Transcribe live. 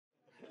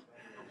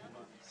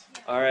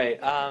All right.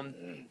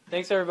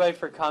 Thanks, everybody,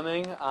 for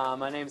coming.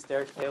 My name is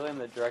Derek Paley. I'm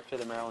the director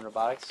of the Maryland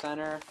Robotics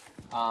Center.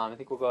 I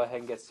think we'll go ahead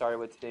and get started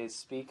with today's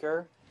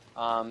speaker.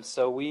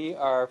 So we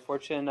are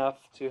fortunate enough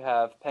to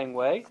have Peng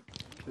Wei,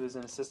 who is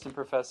an assistant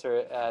professor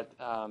at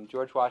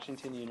George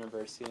Washington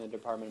University in the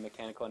Department of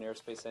Mechanical and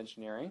Aerospace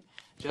Engineering.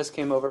 Just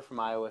came over from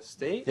Iowa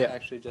State,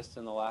 actually just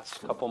in the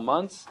last couple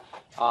months.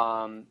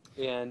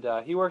 And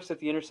he works at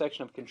the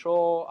intersection of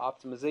control,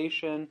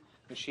 optimization,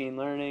 machine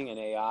learning, and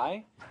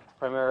AI,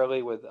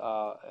 primarily with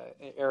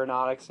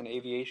aeronautics and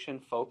aviation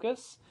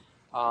focus,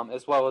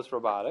 as well as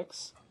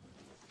robotics.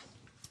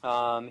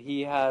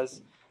 He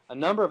has a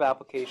number of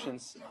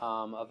applications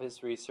of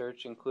his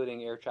research,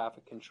 including air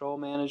traffic control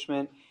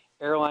management,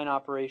 airline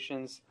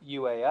operations,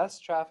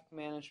 UAS traffic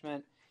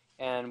management,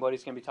 and what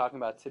he's going to be talking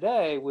about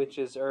today, which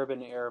is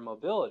urban air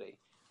mobility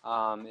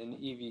in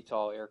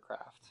eVTOL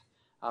aircraft.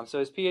 So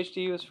his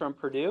PhD was from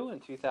Purdue in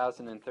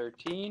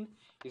 2013.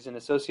 He's an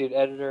associate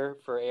editor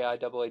for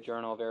AIAA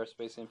Journal of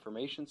Aerospace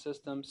Information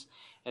Systems,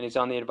 and he's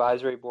on the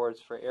advisory boards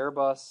for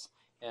Airbus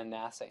and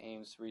NASA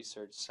Ames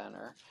Research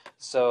Center.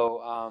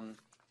 So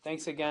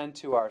thanks again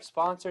to our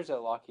sponsors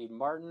at Lockheed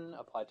Martin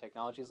Applied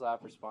Technologies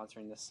Lab for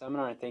sponsoring this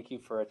seminar, and thank you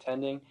for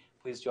attending.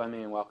 Please join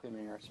me in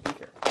welcoming our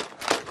speaker.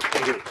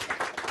 Thank you.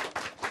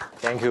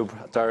 Thank you,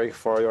 Derek,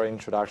 for your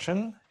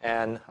introduction,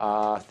 and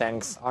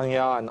thanks,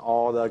 Anya, and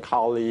all the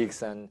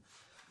colleagues and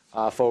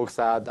folks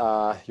at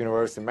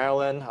University of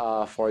Maryland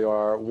for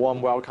your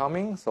warm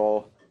welcoming.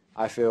 So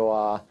I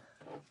feel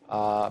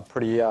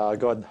pretty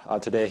good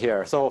today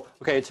here. So,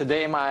 okay,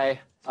 today my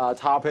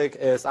topic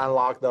is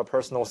Unlock the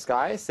Personal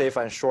Sky, Safe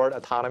and Short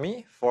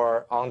Autonomy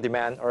for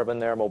On-Demand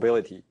Urban Air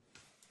Mobility.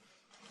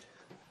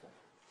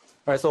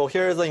 All right, so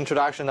here's the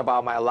introduction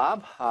about my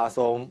lab.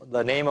 So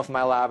the name of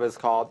my lab is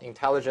called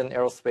Intelligent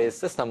Aerospace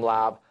System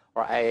Lab,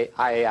 or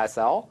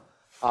IASL.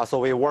 So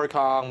we work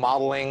on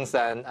modelings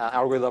and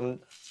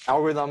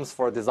algorithms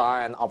for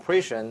design and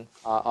operation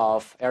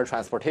of air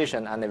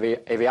transportation and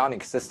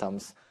avionics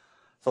systems.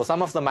 So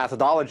some of the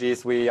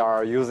methodologies we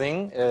are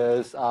using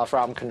is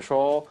from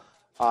control,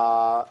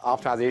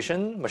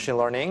 optimization, machine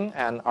learning,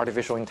 and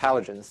artificial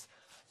intelligence.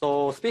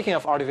 So speaking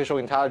of artificial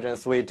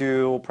intelligence, we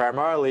do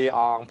primarily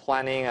on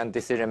planning and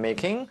decision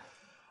making.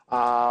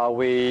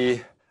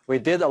 We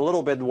did a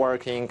little bit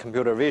work in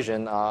computer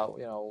vision.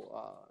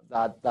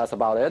 That's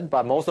about it.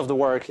 But most of the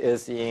work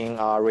is in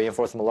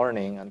reinforcement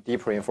learning and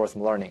deep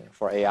reinforcement learning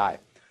for AI.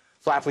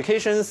 So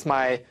applications,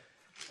 my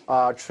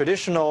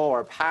traditional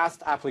or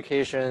past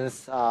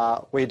applications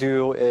we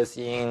do is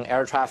in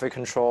air traffic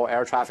control,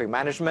 air traffic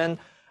management,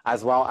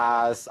 as well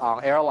as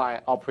on airline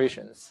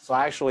operations. So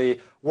I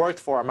actually worked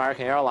for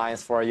American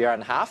Airlines for a year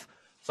and a half.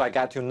 So I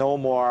got to know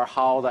more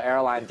how the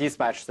airline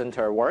dispatch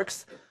center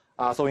works.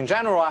 So in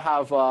general, I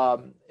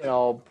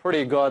have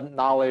pretty good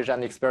knowledge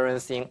and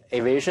experience in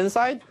aviation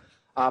side.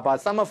 But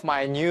some of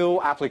my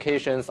new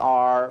applications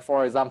are,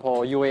 for example,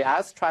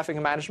 UAS traffic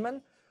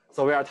management.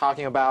 So we are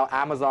talking about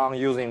Amazon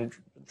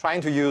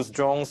trying to use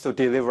drones to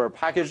deliver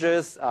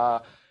packages.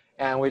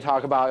 And we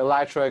talk about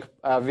electric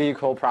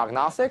vehicle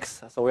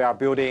prognostics. So we are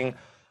building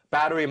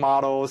battery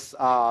models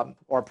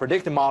or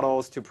predictive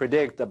models to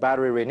predict the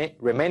battery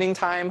remaining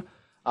time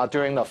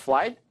during the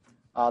flight.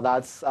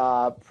 That's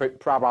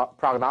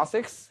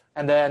prognostics.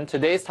 And then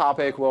today's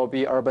topic will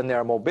be urban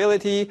air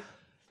mobility.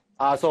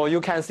 So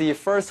you can see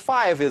first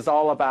 5 is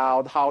all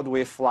about how do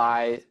we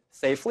fly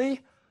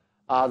safely.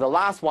 The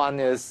last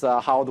one is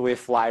how do we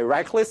fly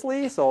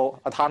recklessly, so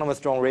autonomous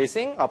drone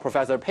racing.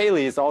 Professor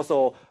Paley is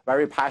also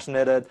very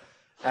passionate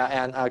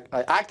and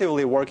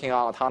actively working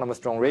on autonomous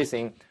drone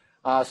racing.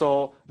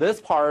 So this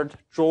part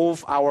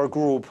drove our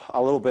group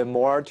a little bit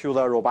more to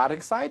the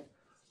robotics side.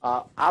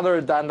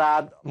 Other than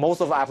that,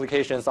 most of the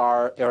applications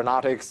are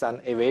aeronautics and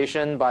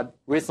aviation, but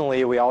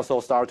recently we also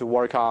started to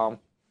work on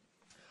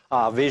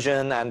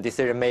vision and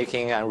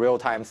decision-making and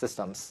real-time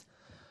systems.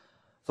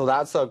 So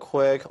that's a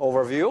quick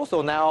overview.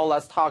 So now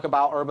let's talk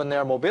about urban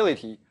air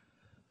mobility.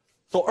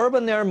 So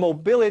urban air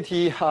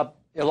mobility, a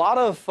lot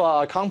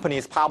of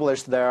companies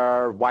publish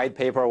their white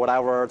paper,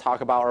 whatever,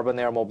 talk about urban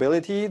air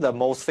mobility. The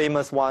most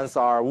famous ones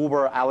are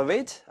Uber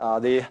Elevate.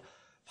 They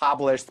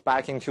published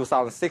back in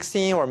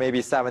 2016 or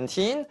maybe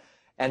 17,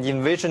 and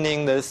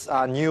envisioning this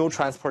new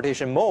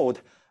transportation mode,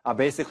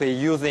 basically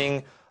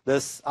using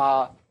this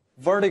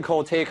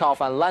vertical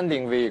takeoff and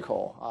landing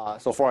vehicle.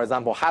 So for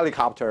example,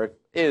 helicopter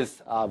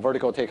is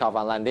vertical takeoff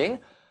and landing,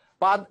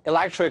 but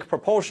electric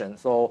propulsion.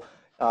 So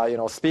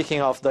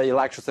speaking of the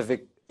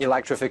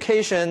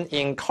electrification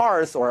in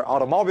cars or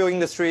automobile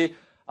industry,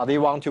 they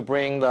want to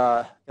bring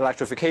the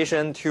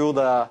electrification to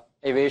the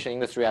aviation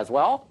industry as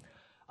well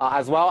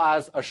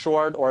as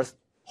assured or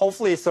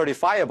hopefully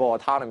certifiable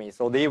autonomy.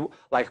 So they,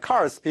 like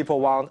cars, people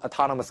want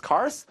autonomous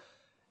cars.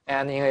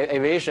 And in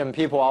aviation,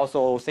 people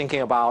also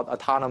thinking about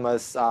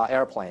autonomous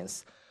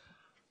airplanes.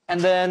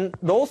 And then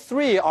those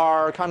 3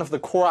 are kind of the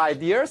core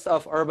ideas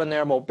of urban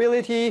air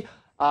mobility.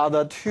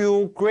 The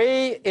 2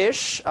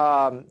 grayish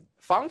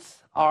fonts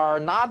are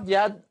not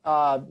yet,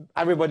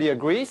 everybody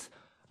agrees.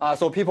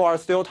 So people are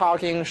still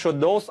talking, should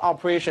those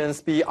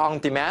operations be on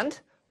demand,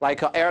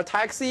 like an air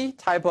taxi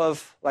type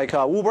of, like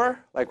Uber,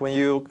 like when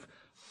you,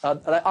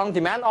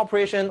 on-demand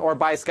operation, or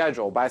by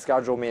schedule. By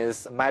schedule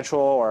means metro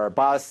or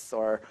bus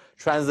or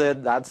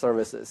transit, that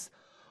services.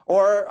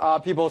 Or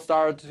people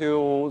start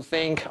to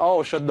think,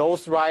 oh, should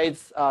those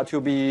rides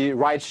to be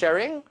ride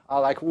sharing,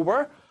 like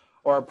Uber,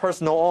 or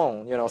personal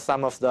own?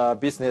 Some of the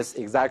business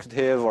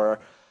executive or,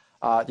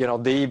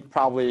 they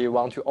probably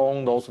want to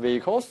own those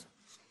vehicles.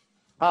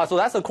 So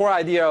that's the core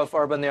idea of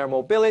urban air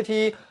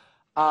mobility.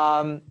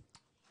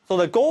 So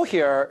the goal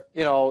here,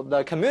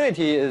 the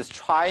community is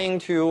trying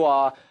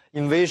to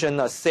envision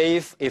a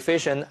safe,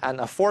 efficient, and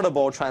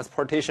affordable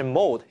transportation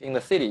mode in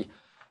the city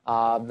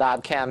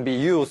that can be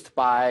used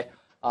by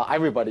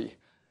everybody.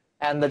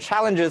 And the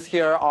challenges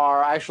here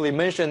are actually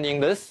mentioned in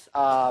this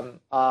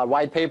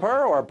white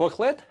paper or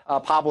booklet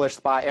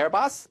published by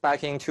Airbus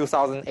back in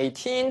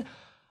 2018.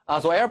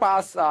 So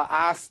Airbus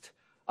asked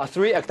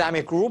 3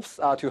 academic groups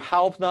to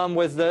help them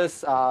with this.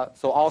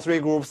 So all 3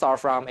 groups are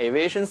from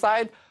aviation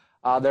side.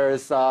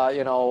 There's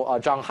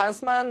John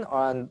Hansman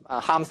and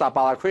Hamza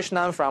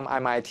Balakrishnan from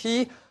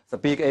MIT. It's a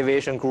big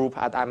aviation group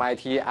at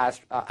MIT,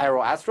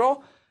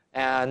 Aeroastro,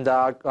 and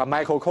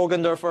Michael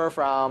Kogendorfer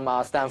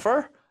from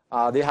Stanford.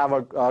 They have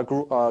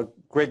a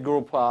great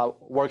group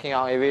working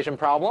on aviation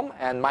problem,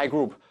 and my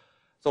group.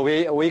 So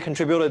we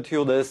contributed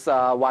to this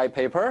white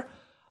paper.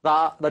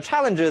 The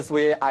challenges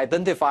we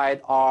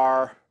identified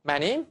are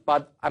many,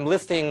 but I'm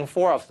listing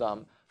 4 of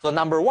them. So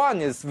number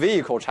 1 is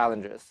vehicle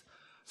challenges.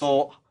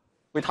 So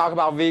we talk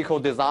about vehicle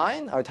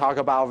design, I talk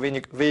about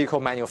vehicle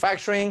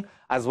manufacturing,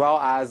 as well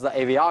as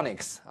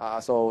avionics.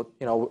 So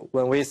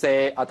when we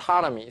say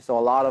autonomy, so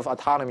a lot of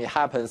autonomy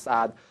happens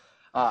at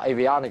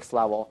avionics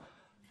level.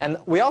 And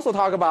we also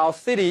talk about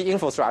city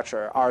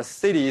infrastructure. Are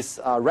cities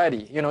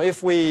ready?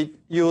 If we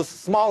use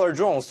smaller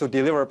drones to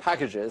deliver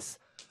packages,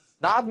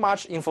 not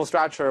much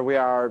infrastructure we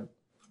are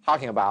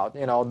talking about.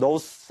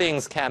 Those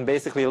things can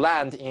basically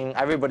land in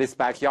everybody's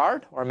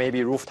backyard or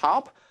maybe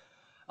rooftop.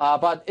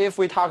 But if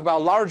we talk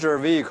about larger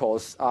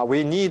vehicles,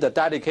 we need a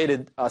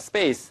dedicated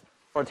space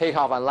for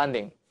takeoff and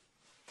landing.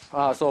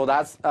 So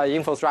that's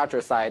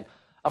infrastructure side.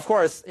 Of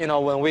course,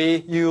 when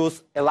we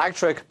use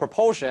electric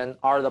propulsion,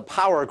 are the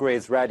power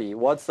grids ready?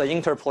 What's the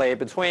interplay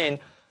between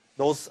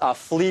those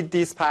fleet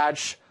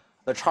dispatch,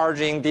 the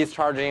charging,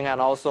 discharging,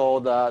 and also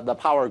the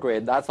power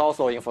grid? That's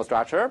also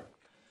infrastructure.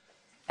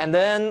 And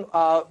then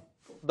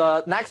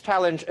the next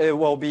challenge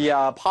will be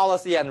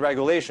policy and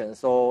regulation.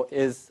 So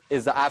is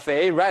the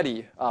FAA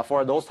ready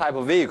for those type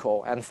of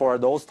vehicle and for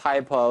those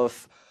type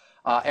of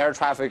air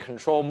traffic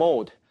control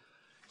mode?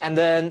 And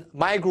then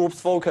my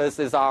group's focus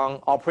is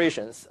on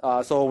operations.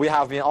 So we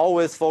have been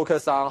always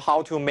focused on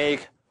how to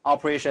make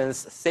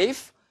operations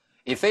safe,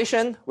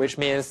 efficient, which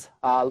means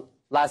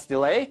less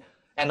delay,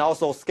 and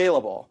also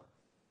scalable.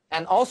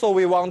 And also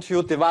we want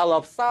to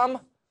develop some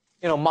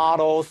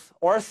models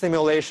or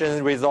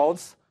simulation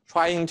results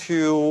trying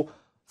to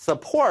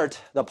support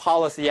the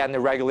policy and the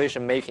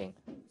regulation making.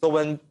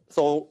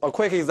 So a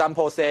quick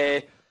example,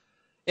 say,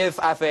 if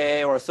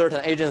FAA or a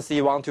certain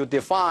agency want to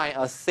define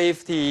a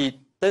safety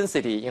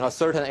density in a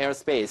certain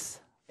airspace,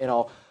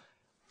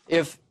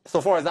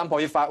 so for example,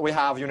 if we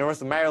have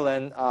University of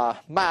Maryland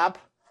map,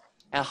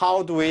 and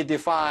how do we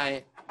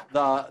define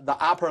the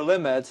upper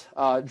limit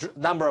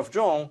number of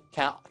drone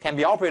can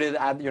be operated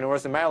at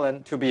University of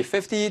Maryland to be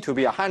 50, to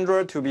be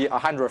 100, to be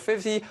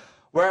 150,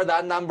 where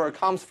that number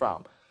comes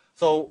from.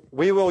 So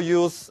we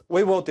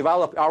will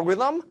develop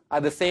algorithm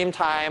at the same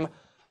time,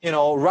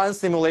 run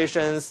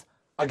simulations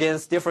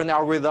against different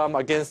algorithm,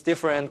 against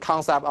different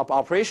concept of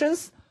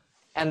operations,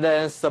 and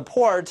then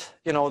support,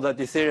 the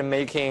decision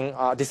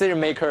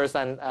makers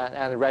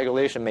and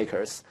regulation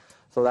makers.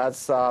 So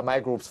that's my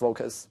group's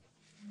focus.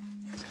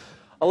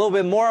 A little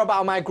bit more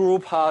about my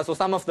group. So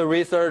some of the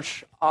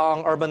research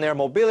on urban air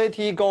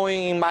mobility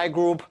going in my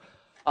group.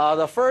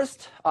 The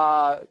first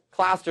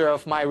cluster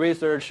of my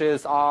research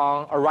is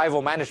on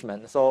arrival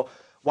management. So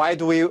why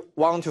do we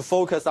want to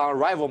focus on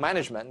arrival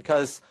management?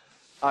 Because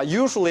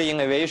usually in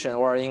aviation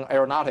or in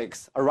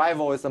aeronautics,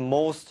 arrival is the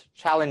most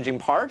challenging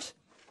part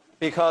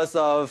because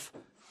of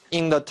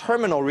in the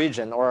terminal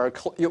region or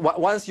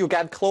once you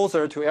get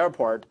closer to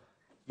airport,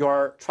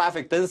 your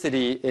traffic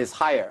density is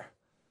higher.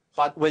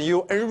 But when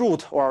you en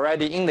route or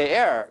already in the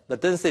air, the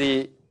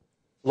density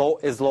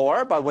is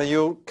lower. But when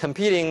you're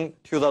competing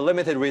to the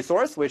limited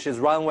resource, which is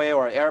runway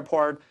or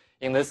airport,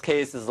 in this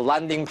case is the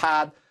landing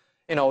pad,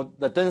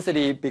 the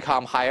density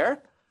become higher.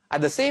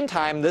 At the same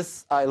time,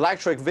 this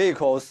electric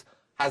vehicles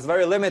has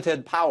very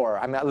limited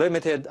power,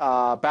 limited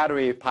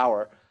battery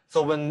power.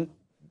 So when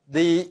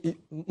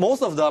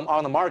most of them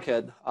on the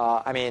market,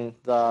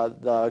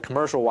 the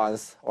commercial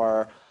ones,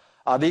 or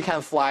they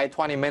can fly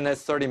 20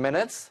 minutes, 30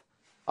 minutes.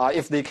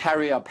 If they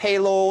carry a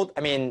payload,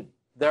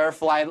 their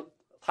flight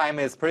time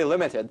is pretty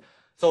limited.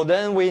 So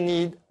then we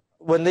need,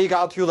 when they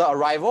got to the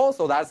arrival,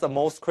 so that's the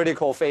most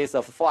critical phase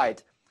of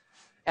flight.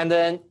 And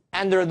then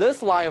under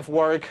this line of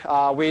work,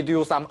 we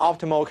do some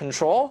optimal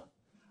control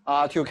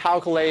to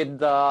calculate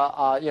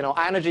the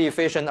energy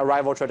efficient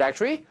arrival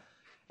trajectory.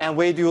 And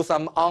we do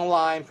some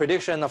online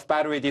prediction of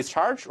battery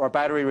discharge or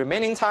battery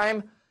remaining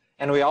time.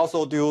 And we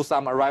also do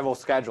some arrival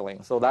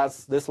scheduling. So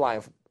that's this line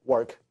of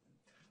work.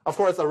 Of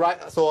course,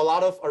 so a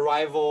lot of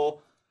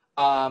arrival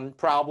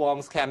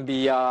problems can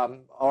be,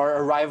 or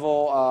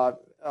arrival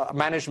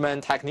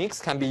management techniques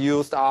can be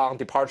used on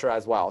departure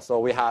as well.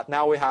 So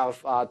now we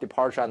have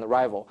departure and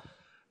arrival.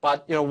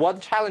 But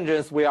what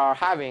challenges we are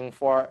having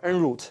for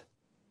en route?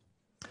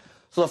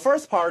 So the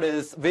first part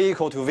is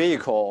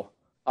vehicle-to-vehicle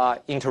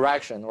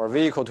interaction or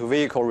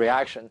vehicle-to-vehicle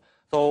reaction.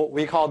 So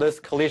we call this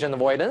collision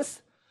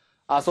avoidance.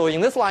 So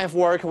in this line of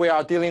work, we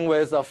are dealing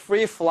with a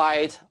free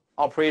flight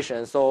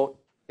operation. So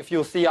if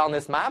you see on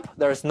this map,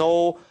 there's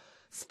no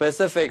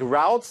specific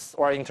routes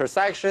or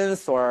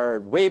intersections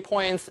or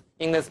waypoints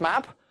in this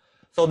map.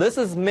 So this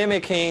is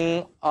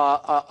mimicking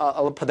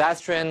a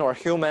pedestrian or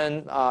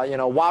human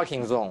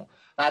walking zone.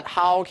 That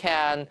how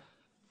can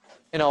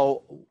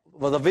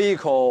the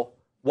vehicle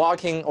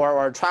walking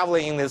or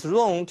traveling in this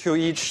zone to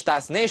each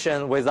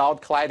destination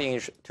without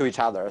colliding to each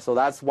other. So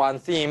that's one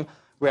theme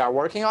we are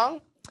working on.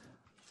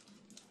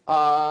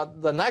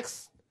 The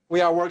next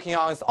we are working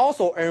on is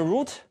also en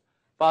route,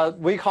 but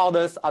we call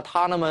this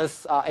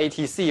autonomous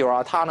ATC or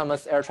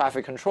autonomous air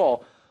traffic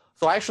control.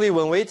 So actually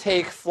when we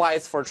take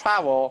flights for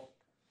travel,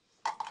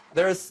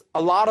 there's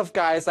a lot of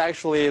guys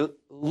actually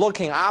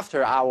looking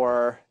after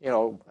our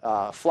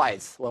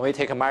flights. When we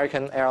take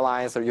American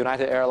Airlines or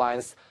United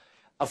Airlines,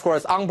 of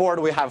course, on board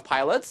we have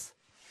pilots,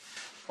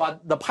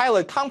 but the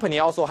pilot company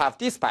also have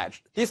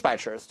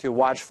dispatchers to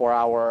watch for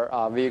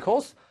our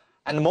vehicles.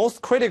 And the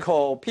most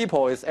critical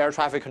people is air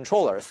traffic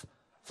controllers.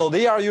 So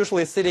they are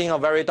usually sitting in a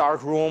very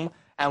dark room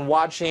and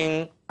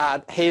watching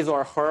at his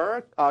or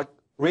her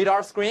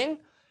radar screen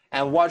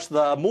and watch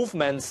the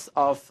movements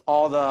of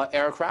all the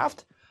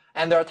aircraft.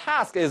 And their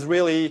task is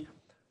really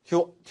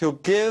to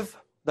give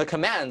the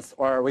commands,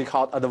 or we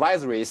call it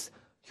advisories,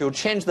 to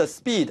change the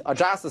speed,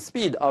 adjust the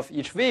speed of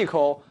each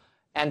vehicle,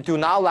 and do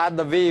not let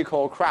the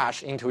vehicle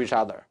crash into each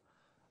other.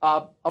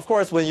 Of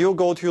course, when you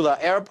go to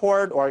the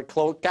airport or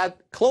get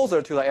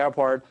closer to the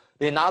airport,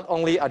 they not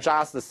only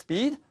adjust the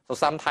speed, so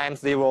sometimes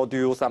they will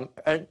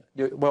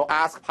will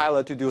ask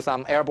pilot to do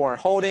some airborne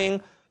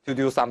holding, to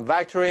do some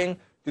vectoring,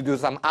 to do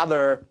some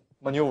other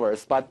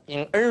maneuvers. But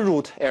in en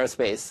route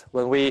airspace,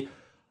 when we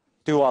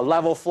do a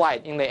level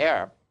flight in the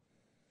air,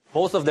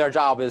 most of their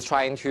job is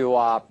trying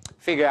to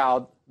figure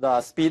out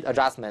the speed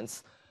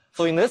adjustments.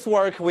 So in this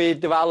work, we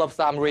develop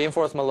some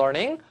reinforcement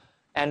learning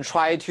and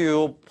try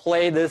to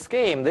play this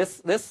game.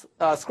 This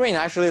screen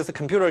actually is a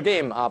computer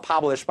game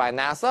published by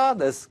NASA.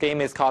 This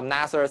game is called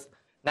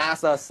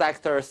NASA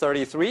Sector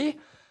 33.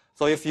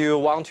 So if you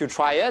want to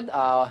try it,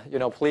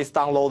 please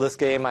download this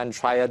game and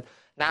try it.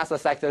 NASA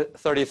Sector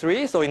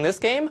 33. So in this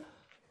game,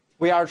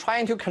 we are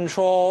trying to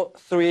control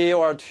 3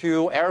 or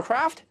 2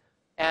 aircraft,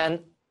 and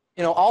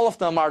all of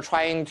them are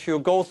trying to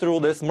go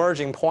through this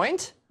merging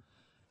point.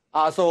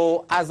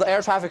 So as the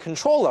air traffic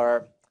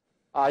controller,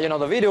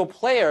 the video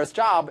player's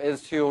job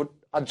is to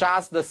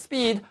adjust the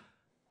speed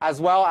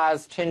as well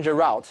as change the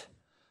route.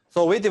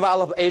 So we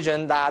develop an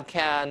agent that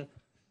can,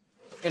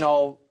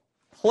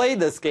 play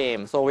this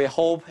game. So we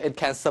hope it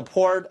can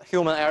support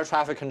human air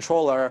traffic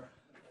controller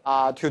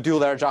to do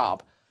their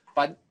job.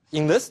 But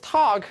in this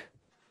talk,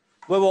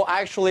 we will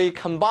actually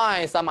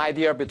combine some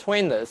idea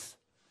between this.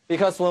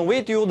 Because when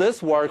we do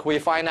this work, we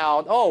find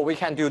out, we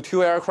can do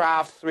 2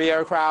 aircraft, 3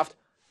 aircraft.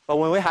 But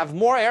when we have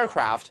more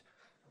aircraft,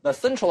 the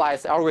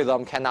centralized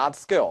algorithm cannot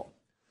scale.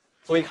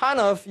 So we kind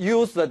of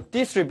use the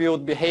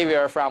distribute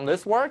behavior from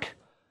this work,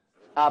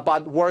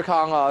 but work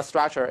on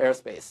structured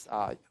airspace.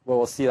 We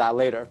will see that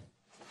later.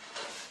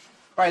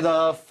 All right,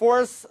 the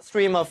fourth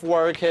stream of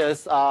work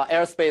is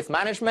airspace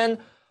management.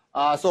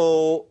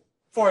 So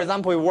for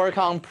example, we work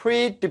on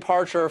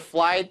pre-departure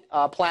flight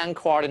plan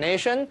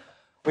coordination.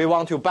 We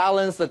want to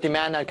balance the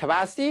demand and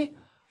capacity.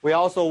 We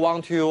also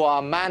want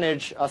to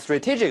manage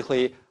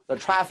strategically the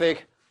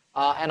traffic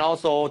and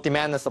also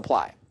demand and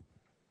supply.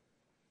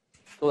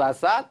 So that's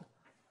that.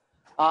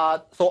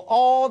 So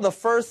all the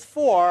first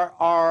 4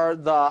 are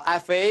the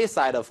FAA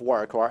side of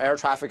work, or air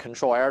traffic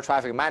control, air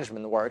traffic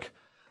management work.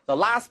 The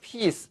last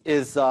piece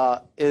is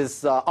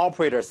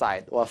operator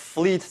side or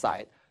fleet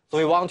side. So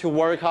we want to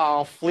work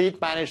on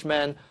fleet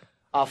management,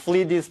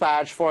 fleet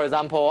dispatch. For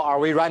example, are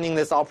we running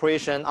this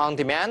operation on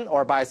demand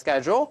or by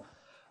schedule?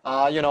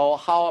 How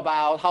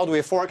do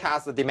we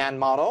forecast the demand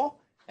model?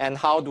 And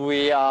how do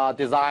we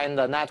design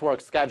the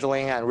network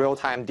scheduling and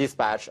real-time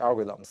dispatch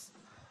algorithms?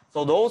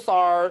 So those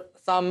are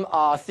some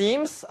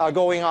themes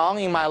going on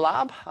in my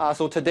lab.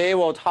 So today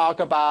we'll talk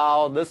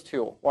about this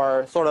two,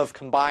 or sort of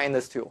combine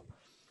this two.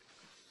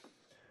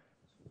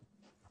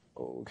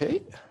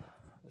 Okay,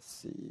 let's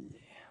see.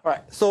 All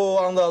right, so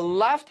on the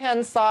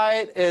left-hand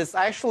side is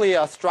actually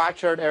a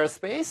structured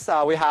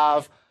airspace. We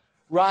have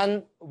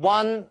one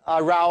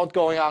route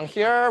going on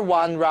here,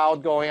 one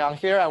route going on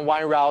here, and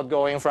one route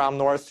going from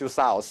north to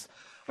south.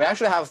 We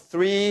actually have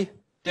 3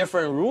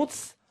 different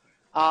routes.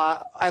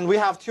 And we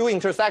have two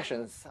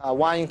intersections,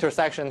 one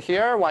intersection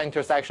here, one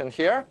intersection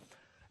here.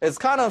 It's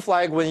kind of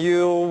like when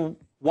you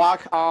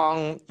walk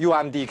on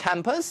UMD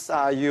campus,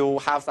 you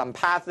have some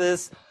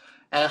paths,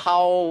 and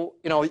how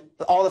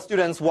all the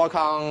students walk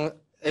on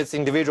its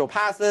individual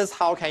paths.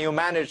 How can you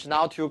manage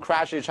not to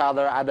crash each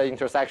other at the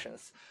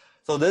intersections?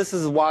 So this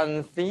is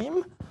one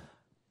theme.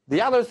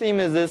 The other theme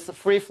is this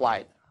free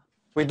flight.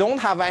 We don't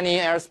have any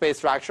airspace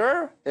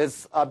structure.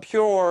 It's a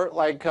pure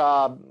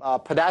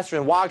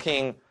pedestrian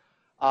walking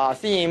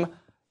theme,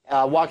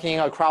 walking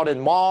a crowded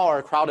mall or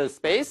a crowded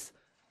space.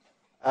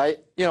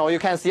 You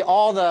can see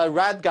all the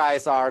red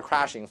guys are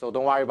crashing, so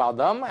don't worry about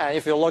them. And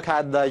if you look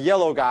at the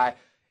yellow guy,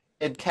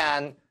 it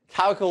can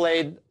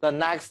calculate the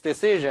next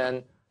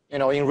decision,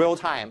 in real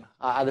time.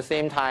 At the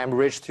same time,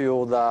 reach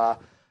to the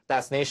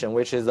destination,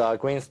 which is a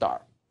green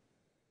star.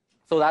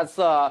 So that's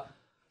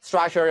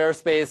structured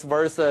airspace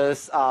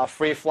versus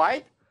free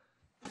flight.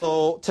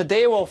 So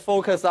today we'll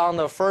focus on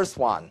the first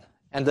one,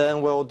 and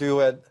then we'll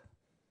do it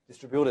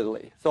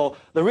distributedly. So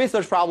the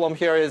research problem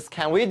here is,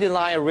 can we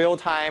design a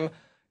real-time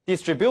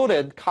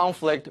distributed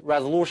conflict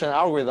resolution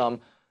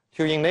algorithm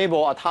to enable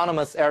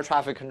autonomous air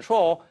traffic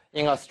control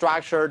in a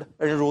structured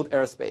en route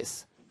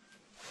airspace?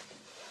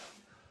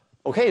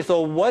 Okay,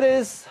 so what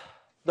is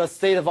the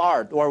state of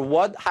art, or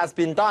what has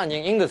been done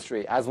in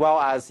industry as well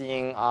as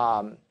in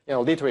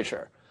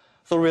literature?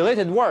 So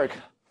related work,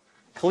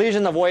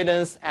 collision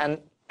avoidance and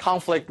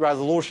conflict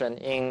resolution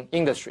in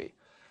industry.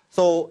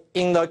 So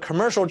in the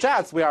commercial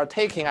jets we are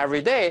taking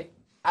every day,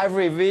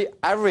 every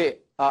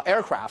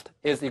aircraft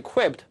is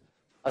equipped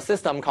a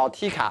system called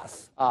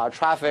TCAS,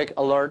 Traffic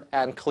Alert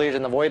and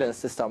Collision Avoidance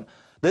System.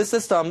 This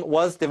system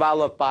was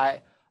developed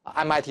by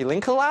MIT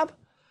Lincoln Lab.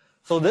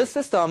 So this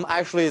system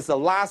actually is the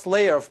last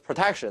layer of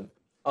protection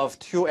of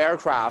two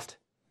aircraft,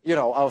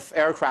 of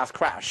aircraft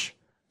crash.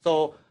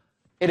 So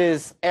it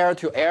is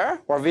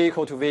air-to-air or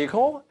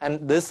vehicle-to-vehicle,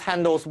 and this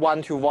handles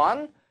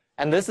one-to-one.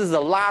 And this is the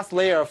last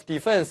layer of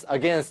defense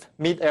against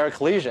mid-air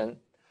collision.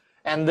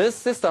 And this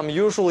system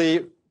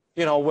usually,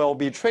 will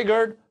be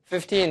triggered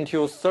 15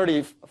 to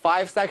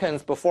 35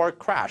 seconds before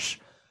crash,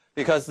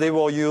 because they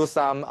will use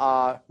some,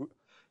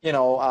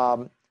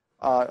 the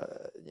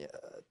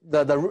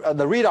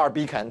radar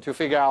beacon to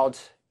figure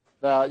out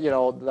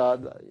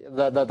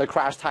the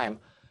crash time.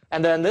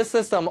 And then this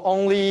system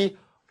only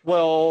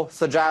will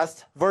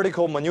suggest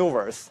vertical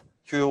maneuvers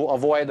to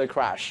avoid the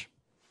crash.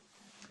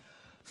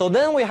 So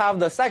then we have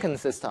the second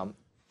system.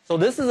 So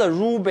this is a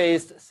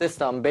rule-based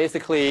system,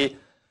 basically.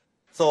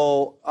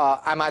 So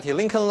MIT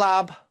Lincoln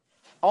Lab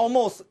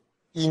almost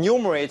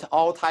enumerate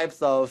all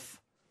types of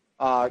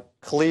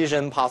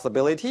collision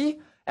possibility,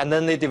 and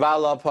then they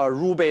develop a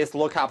rule-based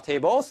lookup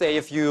table. Say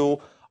if you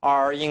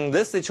are in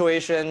this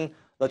situation,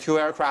 the two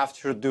aircraft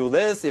should do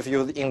this. If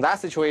you're in that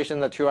situation,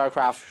 the two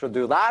aircraft should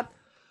do that.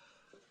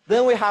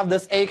 Then we have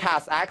this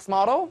ACAS-X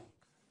model.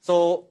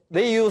 So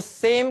they use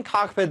same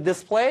cockpit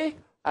display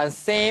and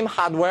same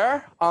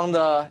hardware on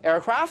the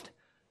aircraft,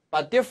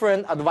 but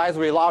different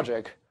advisory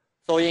logic.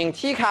 So in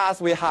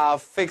TCAS, we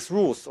have fixed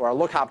rules or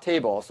lookup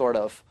table, sort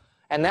of.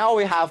 And now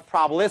we have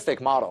probabilistic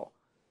model.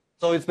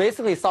 So it's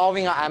basically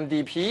solving an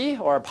MDP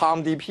or a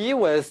POMDP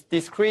with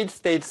discrete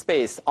state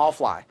space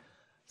offline.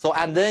 So,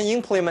 and then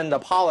implement the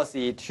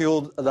policy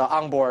to the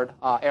onboard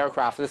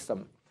aircraft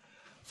system.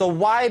 So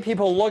why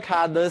people look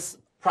at this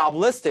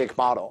probabilistic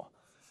model?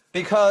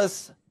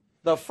 Because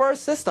the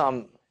first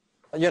system,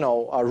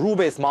 a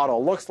rule-based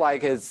model, looks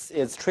like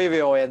it's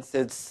trivial,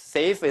 it's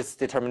safe, it's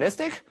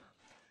deterministic.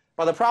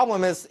 But the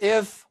problem is,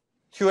 if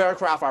two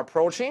aircraft are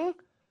approaching,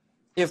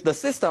 if the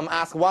system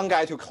asks one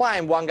guy to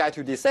climb, one guy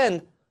to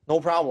descend, no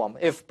problem.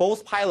 If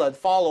both pilots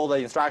follow the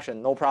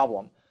instruction, no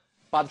problem.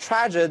 But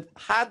tragedy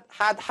had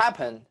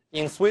happened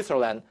in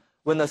Switzerland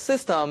when the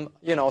system,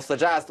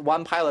 suggests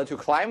one pilot to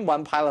climb,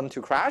 one pilot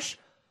to crash,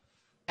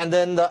 and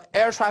then the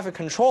air traffic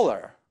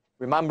controller,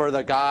 remember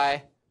the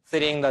guy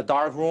sitting in the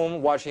dark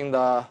room watching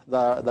the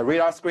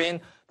radar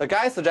screen, the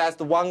guy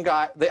suggests one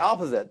guy the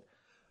opposite,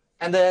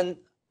 and then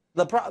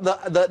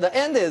the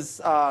end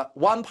is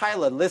one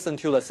pilot listened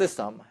to the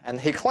system and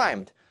he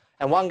climbed,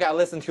 and one guy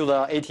listened to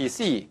the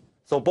ATC,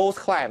 so both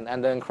climbed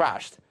and then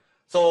crashed.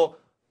 So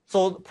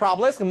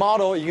probabilistic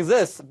model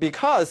exists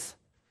because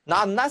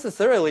not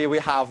necessarily we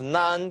have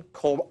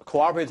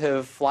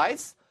non-cooperative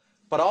flights,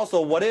 but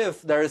also what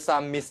if there is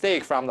some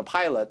mistake from the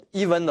pilot,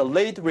 even the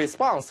late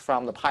response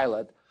from the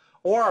pilot,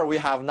 or we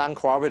have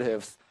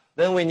non-cooperatives,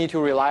 then we need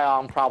to rely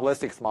on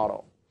probabilistic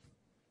model.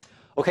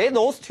 Okay,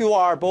 those two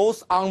are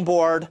both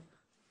onboard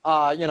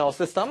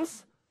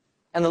systems.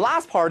 And the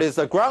last part is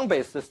a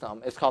ground-based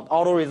system. It's called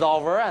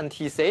AutoResolver and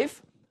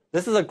T-Safe.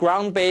 This is a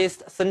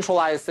ground-based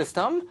centralized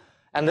system.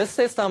 And this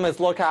system is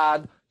look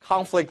at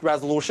conflict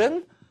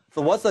resolution.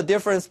 So what's the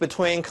difference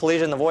between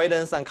collision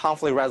avoidance and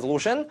conflict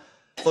resolution?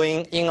 So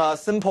in a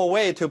simple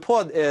way to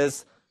put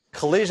is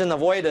collision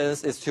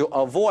avoidance is to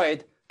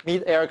avoid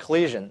mid-air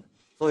collision.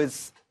 So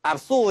it's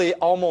absolutely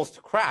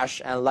almost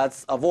crash and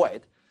let's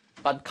avoid.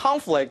 But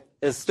conflict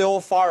is still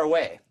far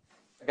away.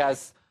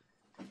 Because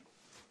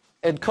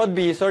it could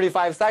be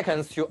 35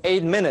 seconds to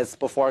 8 minutes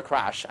before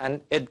crash.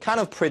 And it kind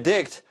of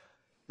predicts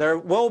there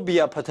will be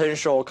a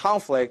potential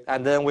conflict,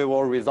 and then we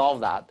will resolve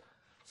that.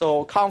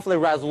 So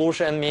conflict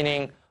resolution,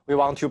 meaning we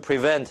want to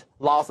prevent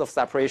loss of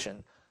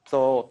separation.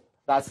 So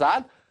that's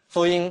that.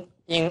 So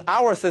in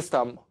our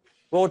system,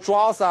 we'll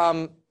draw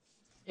some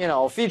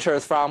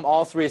features from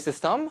all three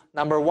systems.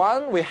 Number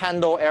one, we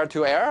handle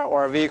air-to-air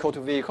or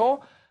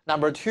vehicle-to-vehicle.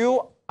 Number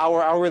two,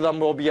 our algorithm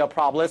will be a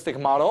probabilistic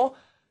model.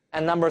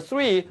 And number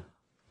three,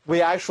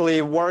 we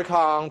actually work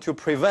on to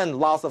prevent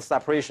loss of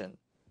separation.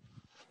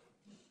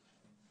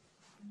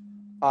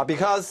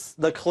 Because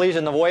the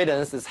collision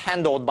avoidance is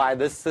handled by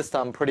this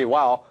system pretty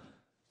well,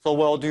 so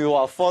we'll do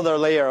a further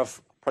layer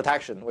of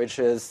protection, which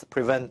is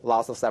prevent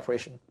loss of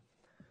separation.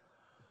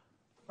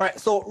 All right,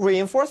 so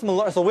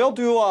reinforcement. So we'll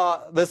do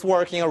this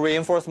work in a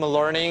reinforcement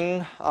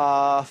learning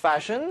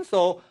fashion.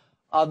 So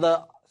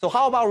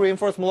how about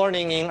reinforcement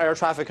learning in air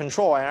traffic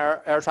control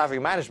and air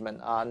traffic management?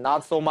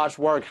 Not so much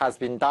work has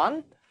been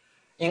done.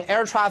 In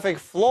air traffic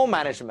flow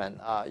management,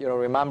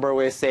 remember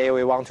we say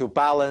we want to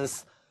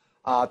balance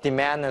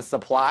demand and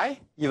supply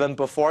even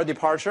before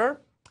departure.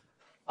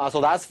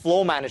 So that's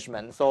flow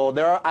management. So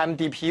there are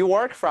MDP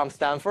work from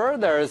Stanford.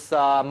 There's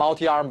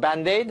multi-arm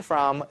Band-Aid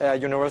from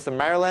University of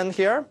Maryland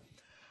here.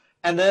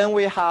 And then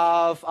we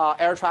have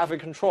air traffic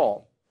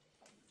control.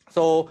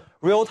 So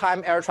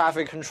real-time air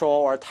traffic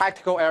control or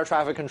tactical air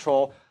traffic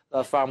control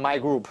from my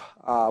group.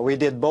 We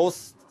did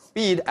both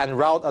speed and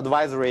route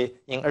advisory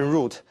in en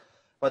route.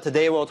 But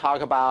today we'll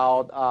talk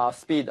about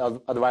speed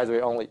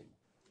advisory only.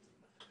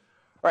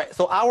 Right,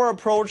 so our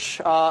approach,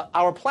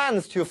 our plan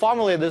is to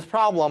formulate this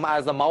problem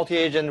as a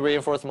multi-agent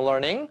reinforcement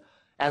learning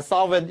and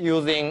solve it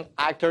using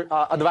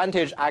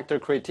advantage actor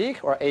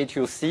critique, or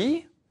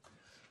A2C.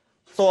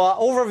 So an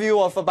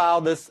overview of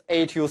about this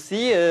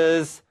A2C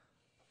is,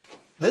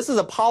 this is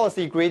a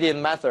policy gradient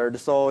method.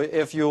 So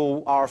if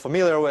you are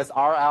familiar with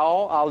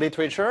RL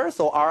literature,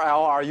 so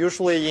RL are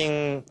usually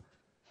in,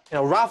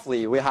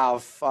 roughly we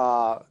have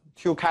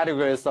two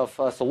categories of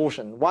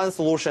solution. One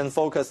solution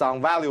focused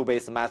on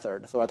value-based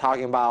method. So we're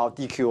talking about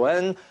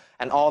DQN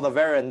and all the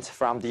variants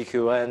from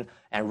DQN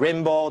and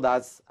Rainbow.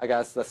 That's, I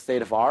guess, the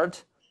state of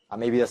art.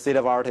 Maybe the state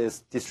of art is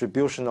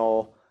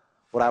distributional,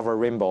 whatever,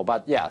 Rainbow.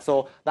 But yeah,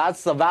 so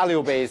that's the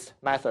value-based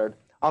method.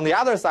 On the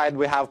other side,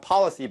 we have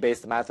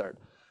policy-based method.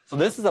 So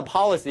this is a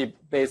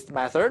policy-based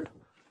method,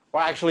 or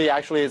actually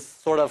it's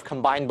sort of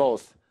combine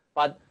both.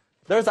 But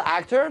there's an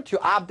actor to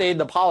update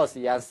the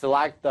policy and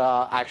select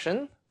the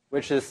action,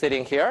 which is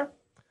sitting here,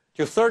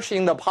 to search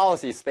in the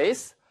policy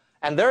space.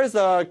 And there is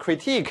a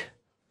critique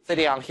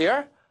sitting on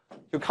here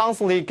to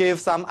constantly give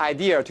some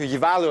idea to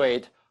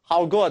evaluate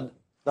how good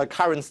the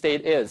current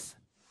state is.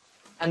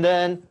 And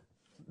then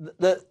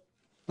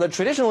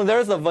traditionally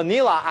there's a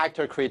vanilla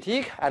actor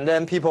critique, and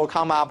then people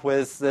come up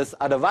with this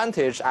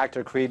advantage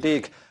actor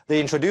critique. They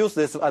introduce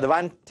this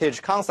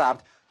advantage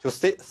concept to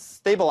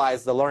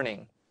stabilize the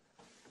learning.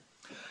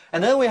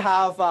 And then we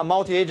have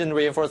multi-agent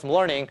reinforcement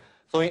learning.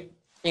 So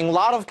in a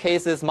lot of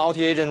cases,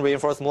 multi-agent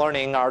reinforcement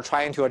learning are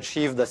trying to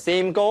achieve the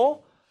same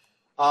goal.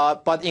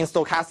 But in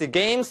stochastic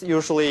games,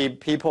 usually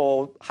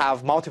people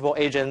have multiple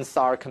agents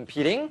are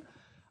competing.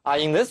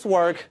 In this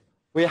work,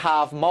 we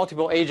have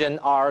multiple agents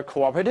are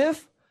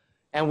cooperative,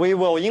 and we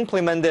will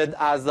implement it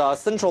as a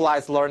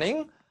centralized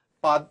learning,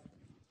 but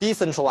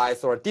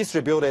decentralized or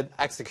distributed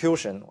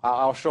execution.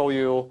 I'll show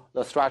you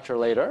the structure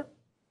later.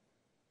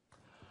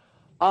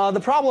 The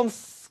problem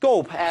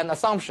scope and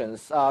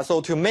assumptions. So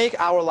to make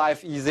our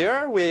life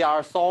easier, we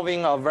are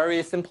solving a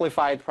very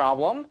simplified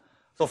problem.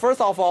 So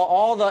first of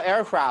all the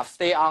aircraft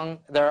stay on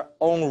their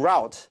own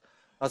route.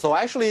 So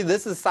actually,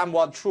 this is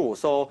somewhat true.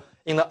 So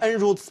in the en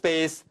route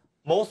space,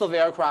 most of the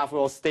aircraft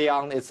will stay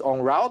on its own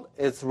route.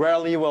 It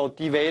rarely will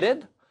deviate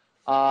it.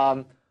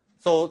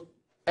 So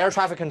air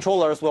traffic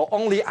controllers will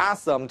only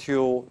ask them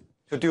to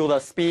do the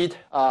speed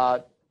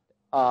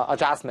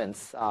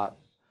adjustments.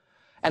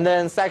 And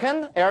then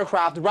second,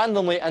 aircraft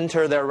randomly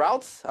enter their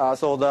routes.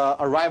 So the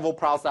arrival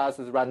process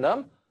is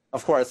random.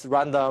 Of course,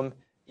 random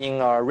in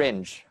a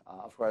range.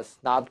 Of course,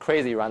 not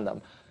crazy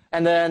random.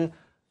 And then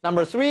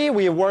number three,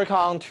 we work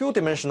on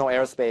two-dimensional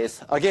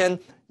airspace. Again,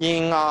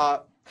 in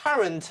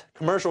current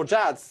commercial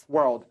jets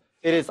world,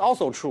 it is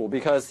also true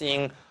because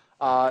in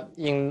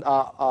en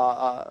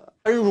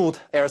route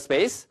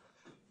airspace,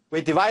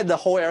 we divide the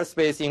whole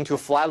airspace into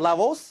flat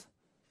levels.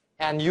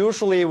 And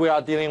usually we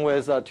are dealing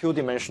with a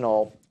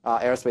two-dimensional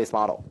airspace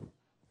model.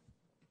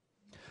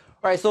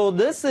 All right, so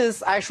this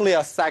is actually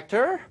a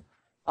sector.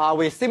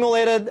 We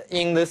simulated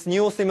in this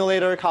new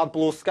simulator called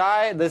Blue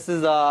Sky. This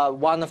is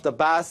one of the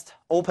best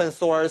open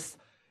source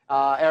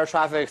air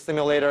traffic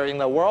simulator in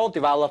the world,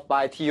 developed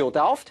by TU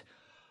Delft.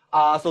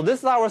 So this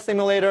is our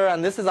simulator,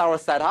 and this is our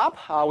setup.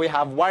 We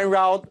have one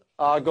route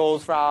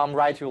goes from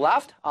right to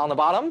left on the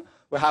bottom.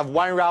 We have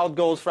one route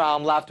goes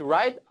from left to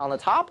right on the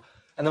top.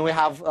 And then we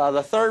have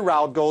the third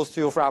route goes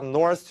from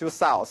north to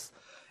south.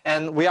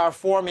 And we are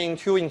forming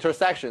two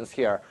intersections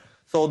here.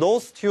 So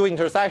those two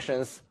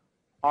intersections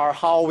are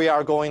how we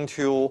are going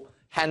to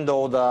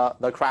handle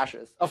the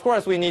crashes. Of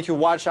course, we need to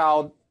watch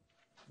out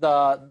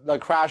the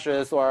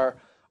crashes or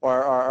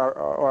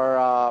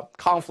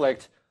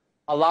conflict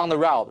along the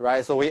route,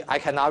 right? So I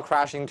cannot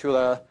crash into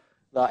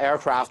the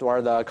aircraft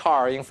or the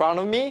car in front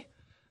of me.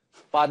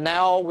 But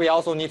now we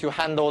also need to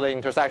handle the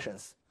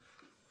intersections.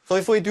 So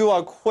if we do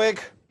a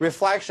quick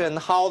reflection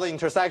how the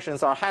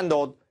intersections are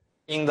handled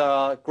in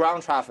the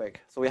ground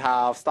traffic. So we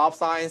have stop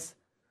signs,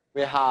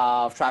 we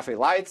have traffic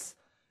lights,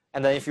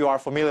 and then if you are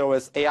familiar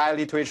with AI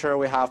literature,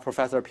 we have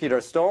Professor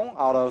Peter Stone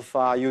out of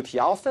UT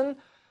Austin.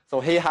 So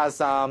he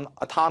has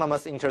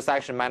autonomous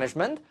intersection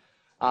management.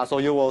 So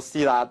you will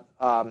see that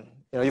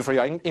if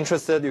you're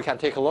interested, you can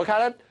take a look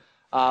at it.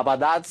 But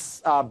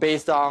that's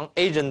based on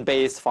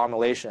agent-based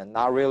formulation,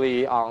 not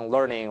really on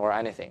learning or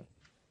anything.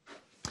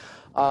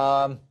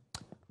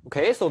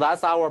 Okay, so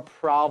that's our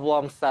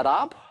problem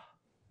setup.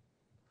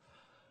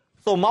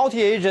 So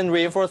multi-agent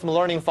reinforcement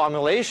learning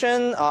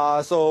formulation.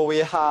 So we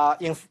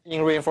have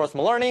in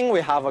reinforcement learning,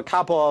 we have a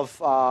couple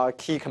of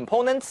key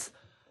components.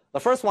 The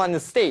first one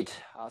is state.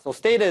 So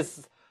state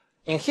is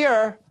in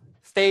here.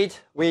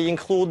 State, we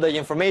include the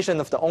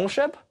information of the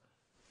ownership.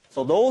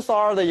 So those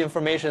are the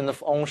information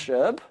of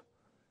ownership.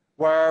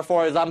 Where,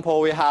 for example,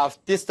 we have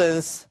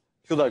distance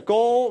to the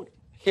goal.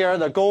 Here,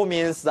 the goal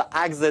means the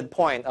exit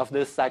point of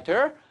this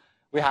sector.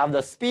 We have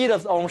the speed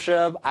of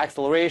ownership,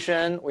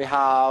 acceleration. We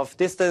have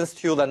distance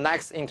to the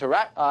next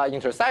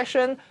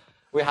intersection.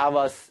 We have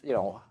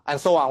and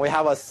so on. We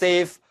have a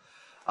safe.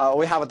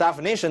 We have a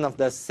definition of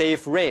the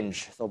safe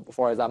range. So,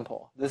 for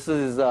example, this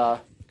is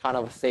a kind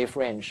of safe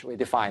range we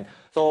define.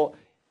 So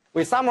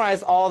we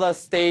summarize all the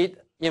state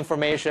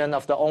information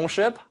of the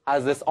ownership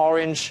as this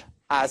orange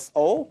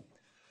SO.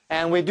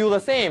 And we do the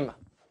same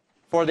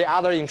for the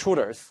other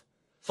intruders.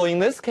 So in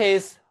this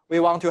case, we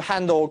want to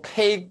handle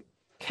K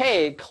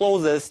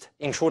closest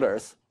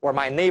intruders, or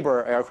my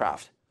neighbor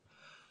aircraft.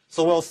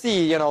 So we'll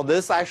see,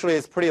 this actually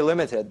is pretty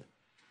limited.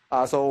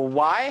 So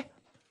why?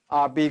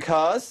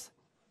 Because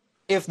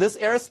if this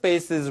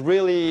airspace is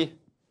really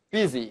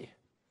busy,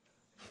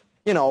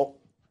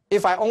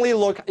 if I only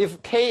look,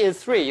 if K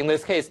is 3, in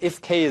this case, if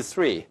K is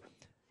 3,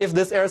 if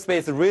this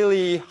airspace is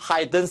really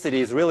high density,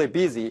 is really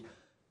busy,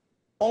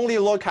 only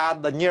look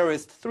at the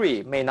nearest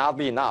 3 may not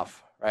be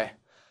enough, right?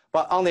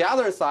 But on the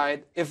other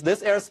side, if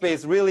this airspace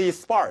is really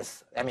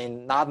sparse,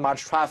 not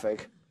much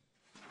traffic,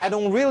 I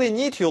don't really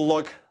need to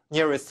look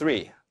nearest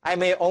 3. I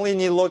may only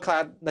need to look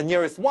at the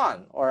nearest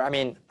 1. Or,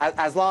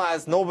 as long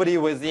as nobody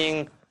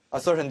within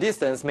a certain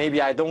distance,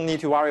 maybe I don't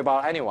need to worry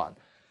about anyone.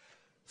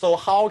 So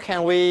how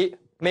can we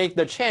make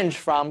the change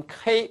from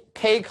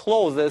K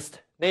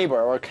closest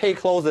neighbor or K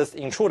closest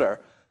intruder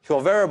to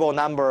a variable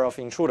number of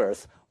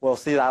intruders? We'll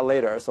see that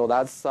later. So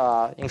that's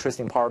an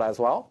interesting part as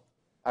well.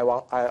 I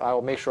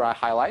will make sure I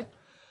highlight.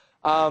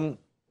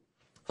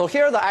 So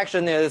here the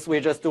action is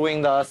we're just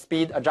doing the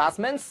speed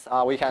adjustments.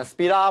 We can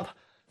speed up,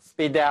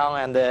 speed down,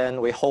 and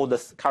then we hold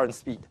the current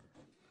speed.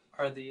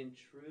 Are the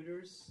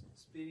intruders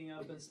speeding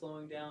up and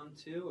slowing down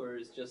too, or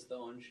is just the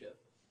ownership?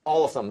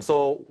 All of them.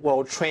 So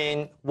we'll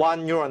train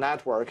one neural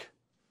network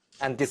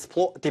and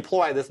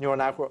deploy this neural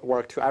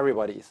network to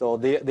everybody. So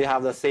they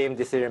have the same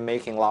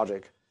decision-making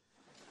logic.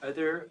 Are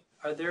there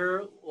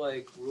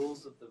like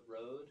rules of the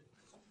road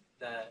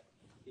that,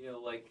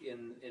 like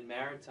in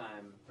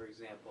maritime, for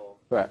example,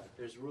 right.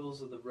 There's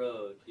rules of the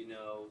road,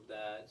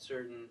 that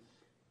certain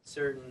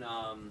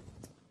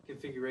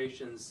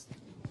configurations,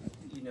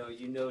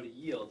 to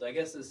yield. I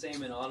guess the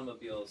same in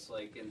automobiles,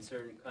 like in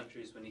certain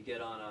countries when you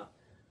get on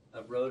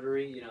a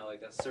rotary,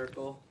 like a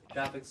circle,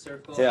 traffic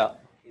circle. Yeah.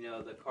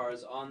 The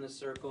cars on the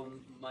circle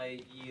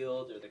might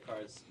yield, or the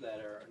cars that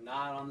are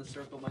not on the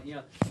circle might,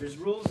 there's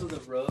rules of the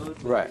road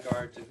with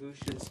regard to who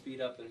should speed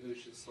up and who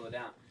should slow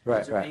down.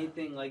 Is there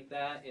anything like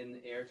that in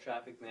air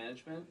traffic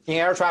management? In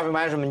air traffic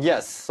management,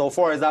 yes. So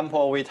for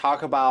example, we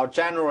talk about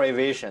general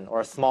aviation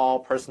or small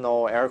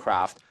personal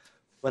aircraft.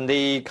 When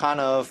they kind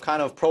of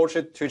approach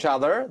it to each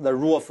other, the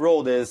rule of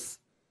road is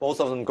both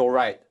of them go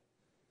right.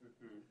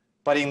 Mm-hmm.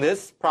 But in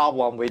this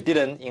problem, we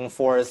didn't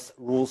enforce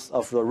rules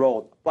of the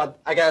road. But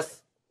I guess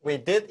we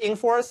did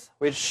enforce,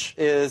 which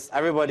is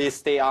everybody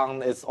stay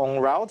on its own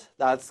route.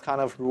 That's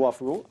kind of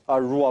rule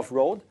of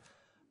road.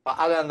 But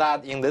other than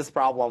that, in this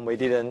problem, we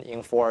didn't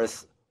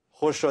enforce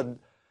who should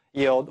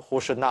yield, who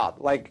should not.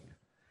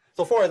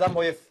 So for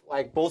example, if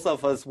both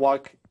of us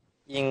walk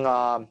in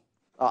on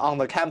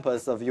the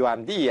campus of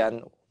UMD,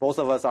 and both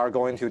of us are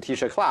going to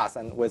teach a class,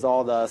 and with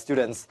all the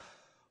students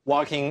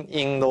walking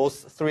in those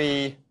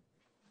 3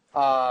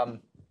 paths,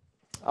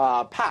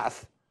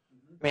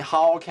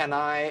 how can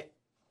I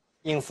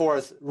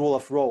enforce rule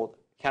of road?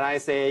 Can I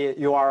say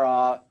you are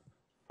a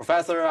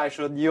professor, I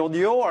should yield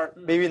you, or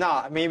maybe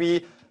not?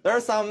 Maybe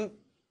there's some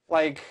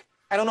I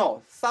don't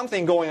know,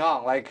 something going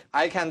on.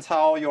 I can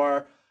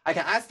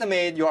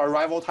estimate your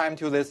arrival time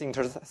to this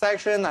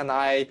intersection, and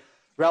I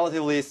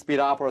relatively speed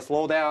up or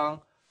slow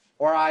down,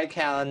 or I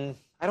don't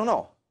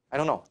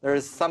know.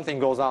 There's something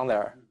goes on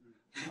there.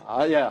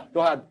 Yeah,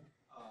 go ahead.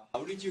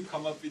 How did you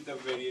come up with the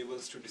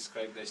variables to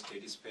describe the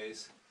steady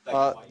space?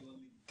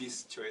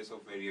 this choice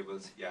of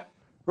variables? Yeah.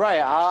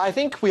 Right. I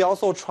think we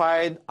also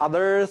tried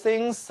other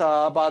things,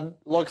 but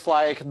looks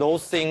like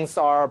those things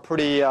are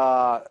pretty,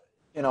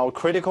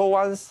 critical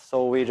ones.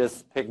 So we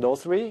just picked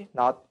those three.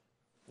 Not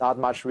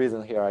much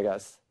reason here, I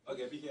guess.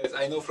 Okay, because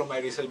I know from my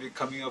research,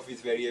 coming up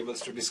with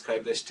variables to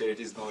describe the state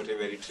is not a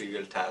very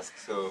trivial task.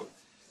 So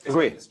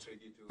it's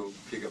tricky to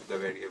pick up the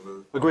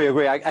variable.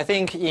 Agree. I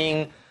think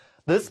in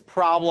this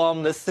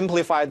problem, this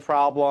simplified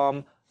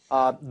problem,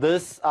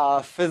 this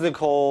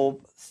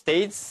physical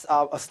states,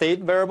 state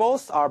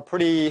variables are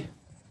pretty,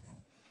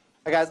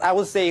 I guess I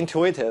would say,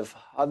 intuitive.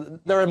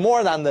 There are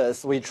more than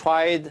this. We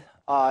tried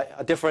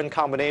different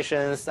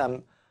combinations,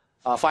 and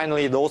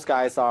finally those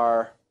guys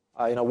are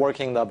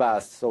working the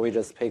best. So we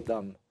just picked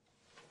them.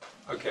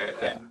 Okay,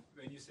 yeah. And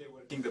when you say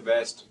working the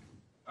best,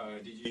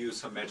 did you use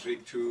some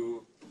metric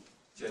to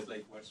just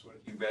like what's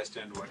working best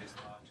and what is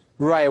not?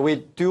 Right. We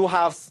do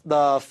have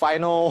the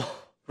final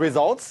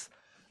results.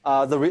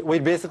 We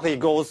basically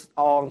goes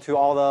on to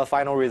all the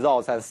final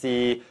results and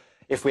see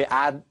if we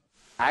add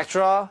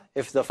extra,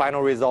 if the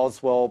final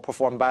results will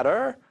perform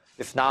better.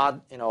 If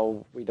not,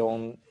 we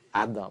don't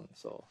add them.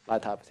 So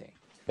that type of thing.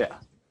 Yeah.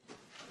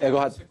 Yeah, go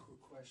ahead. That's a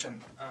quick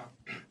question.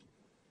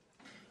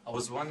 I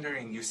was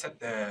wondering, you said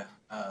the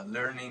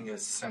learning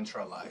is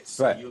centralized.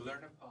 Right. So you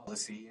learn a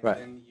policy and right.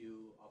 then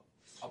you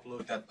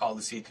upload that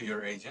policy to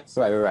your agents.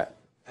 Right.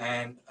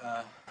 And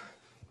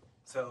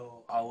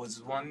so I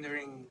was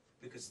wondering,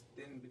 because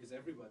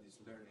everybody's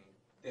learning,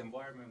 the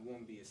environment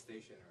won't be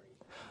stationary.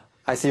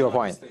 I see your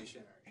point.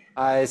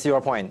 I see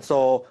your point.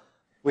 So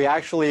we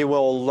actually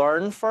will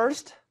learn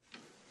first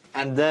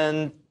and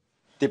then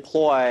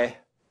deploy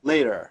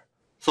later.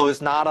 So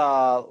it's not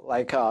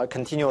a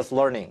continuous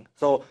learning.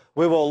 So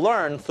we will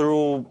learn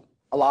through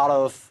a lot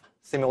of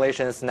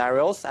simulation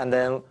scenarios, and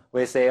then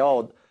we say,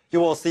 oh, you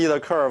will see the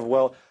curve.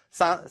 Well,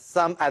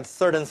 some at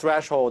certain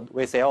threshold,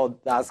 we say, oh,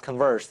 that's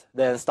converged.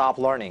 Then stop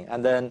learning,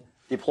 and then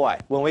deploy.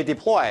 When we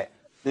deploy,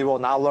 they will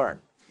not learn.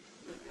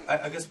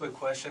 I guess my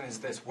question is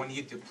this: when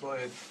you deploy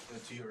it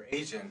to your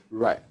agent,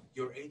 right?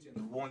 Your agent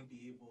won't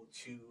be able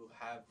to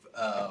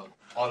have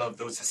all of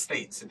those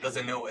states. It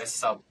doesn't know S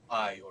sub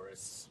I or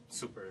S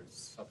super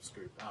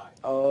subscript I.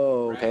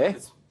 Oh, okay.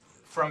 Right?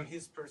 From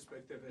his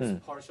perspective,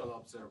 it's partial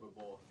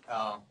observable.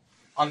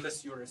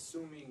 Unless you're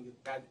assuming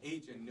that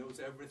agent knows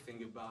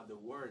everything about the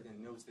world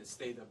and knows the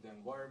state of the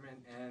environment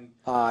and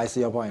I see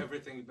your point.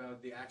 Everything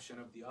about the action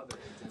of the other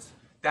agents.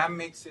 That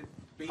makes it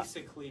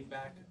basically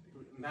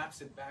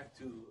maps it back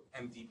to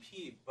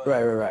MDP. But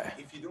right.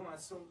 if you don't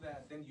assume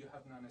that, then you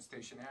have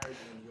non-stationarity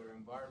in your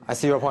environment. I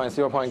see your point.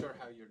 I'm not sure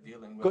how you're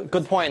dealing with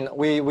good point.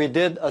 We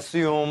did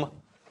assume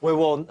we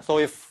will. So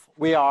if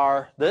we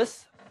are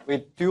this,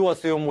 we do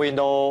assume we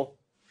know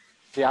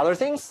the other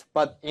things.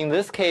 But in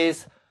this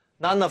case,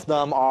 none of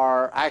them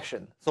are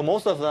action. So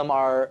most of them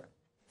are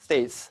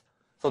states.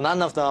 So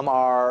none of them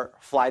are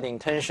flight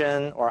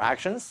intention or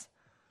actions.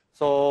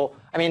 So,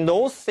 I mean,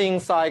 those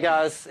things, I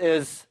guess,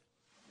 is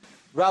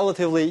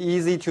relatively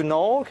easy to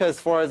know because,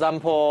 for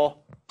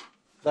example,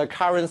 the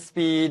current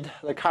speed,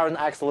 the current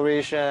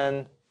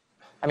acceleration,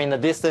 I mean, the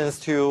distance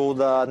to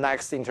the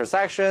next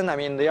intersection, I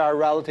mean, they are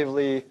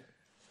relatively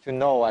to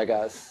know, I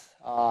guess.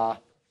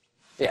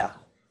 Yeah.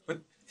 But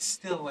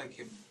still,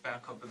 like,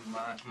 back up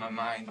in my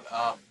mind,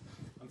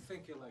 I'm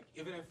thinking, like,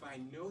 even if I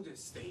know the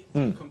state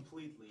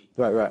completely,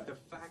 right. The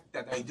fact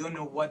that I don't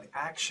know what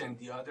action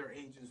the other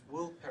agents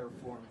will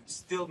perform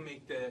still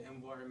make the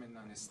environment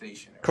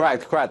non-stationary.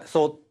 Correct.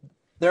 So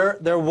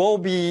there will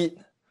be,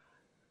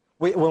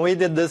 when we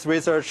did this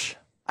research,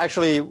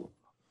 actually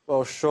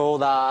will show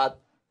that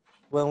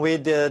when we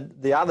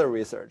did the other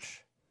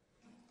research,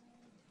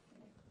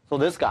 so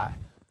this guy,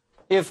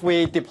 if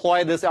we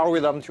deploy this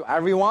algorithm to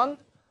everyone,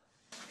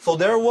 so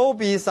there will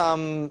be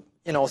some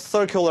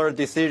circular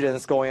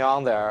decisions going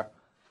on there.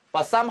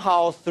 But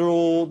somehow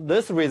through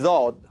this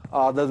result,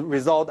 the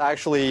result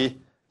actually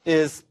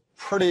is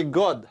pretty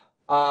good.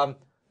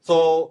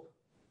 So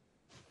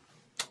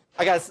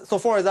I guess, so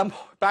for example,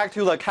 back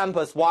to the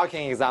campus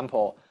walking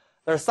example,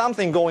 there's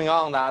something going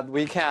on that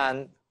we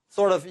can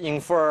sort of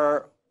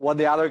infer what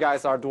the other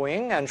guys are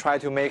doing and try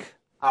to make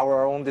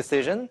our own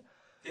decision.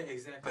 Yeah,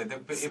 exactly.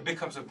 It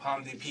becomes a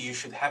palm DP. You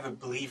should have a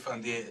belief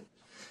on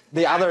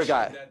the other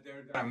guy that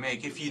they're gonna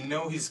make. If you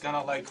know he's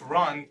gonna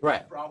run,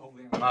 right.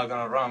 Probably I'm not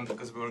gonna run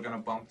because we're gonna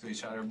bump to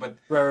each other. But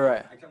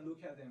right. I can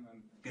look at him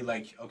and be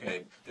like,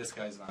 okay, this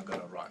guy's not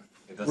gonna run.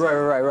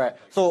 Right.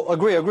 So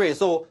agree.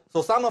 So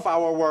some of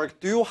our work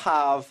do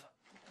have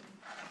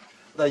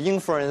the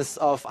inference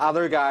of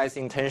other guys'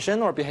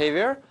 intention or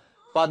behavior,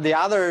 but the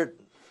other,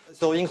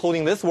 so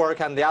including this work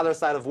and the other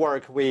side of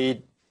work,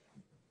 we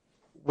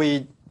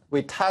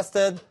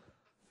tested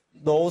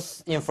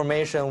those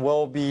information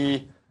will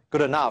be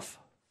good enough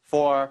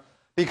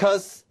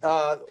because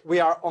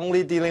we are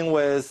only dealing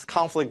with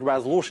conflict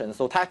resolution.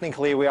 So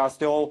technically, we are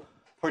still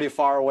pretty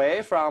far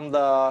away from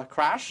the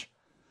crash.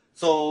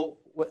 So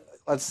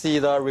let's see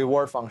the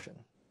reward function.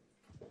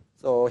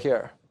 So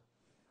here,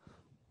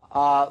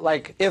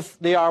 like if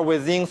they are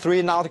within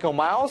 3 nautical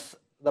miles,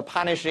 the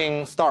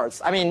punishing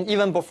starts. I mean,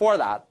 even before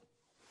that,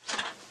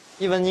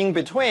 even in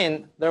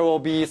between, there will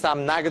be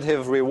some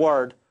negative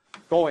reward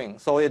going.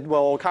 So it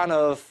will kind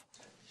of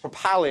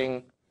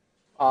propelling,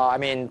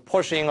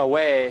 pushing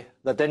away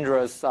the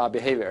dangerous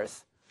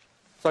behaviors.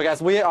 So I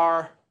guess we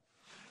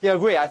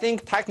agree. I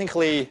think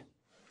technically,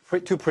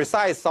 to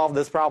precise solve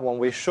this problem,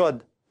 we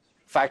should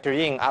factor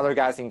in other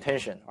guys'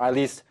 intention, or at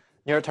least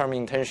near-term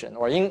intention,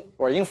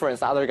 or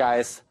inference other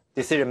guys'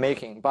 decision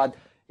making. But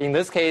in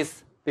this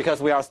case,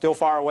 because we are still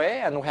far away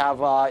and we have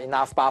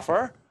enough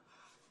buffer,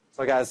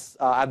 so I guess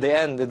at the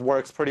end it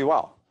works pretty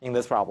well in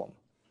this problem.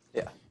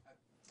 Yeah.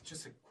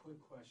 Just a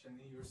quick question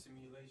in your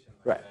simulation,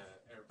 like right.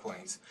 The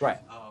airplanes. Right.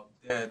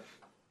 The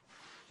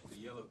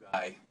yellow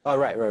guy. Oh,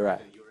 right. Your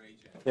agent.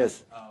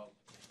 Yes.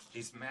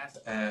 Its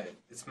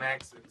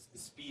max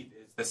speed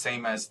is the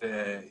same as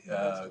the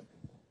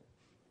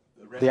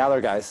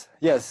other guys.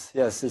 Yes.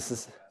 This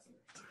is.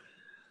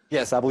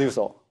 Yes, I believe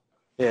so.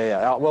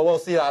 Yeah. Well, we'll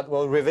see that.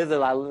 We'll revisit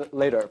that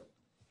later.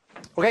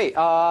 Okay.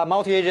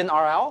 Multi-agent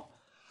RL.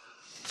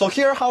 So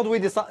here, how do we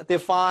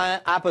define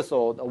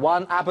episode?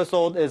 One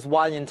episode is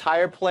one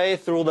entire play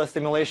through the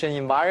simulation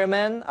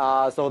environment.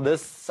 So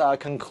this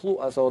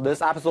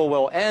episode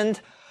will end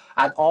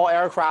at all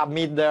aircraft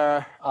meet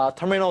their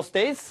terminal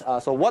states.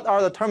 So what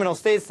are the terminal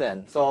states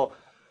then? So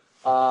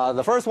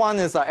the first one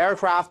is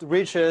aircraft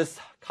reaches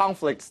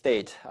conflict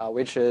state,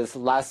 which is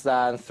less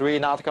than 3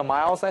 nautical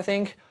miles, I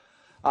think.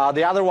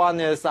 The other one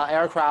is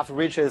aircraft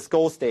reaches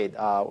goal state,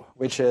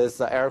 which is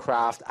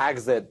aircraft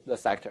exit the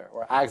sector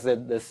or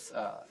exit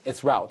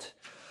its route.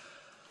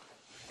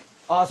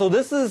 So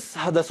this is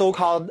the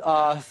so-called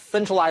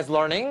centralized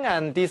learning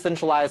and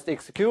decentralized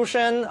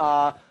execution.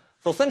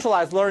 So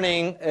centralized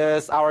learning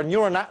is our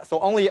neural net. So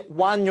only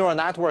one neural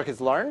network is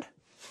learned,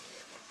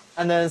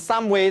 and then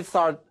same weights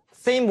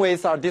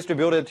are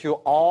distributed to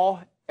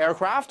all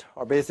aircraft,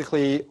 or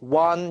basically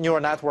one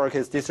neural network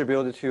is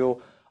distributed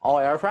to all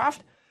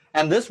aircraft.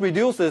 And this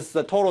reduces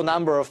the total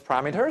number of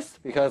parameters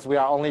because we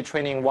are only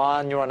training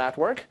one neural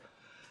network.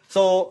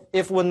 So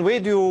when we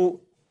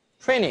do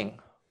training,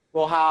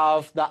 we'll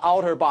have the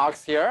outer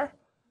box here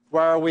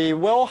where we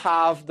will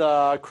have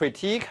the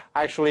critique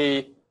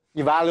actually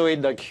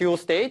evaluate the Q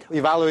state,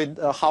 evaluate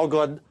how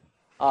good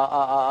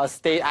a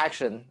state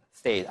action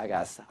state, I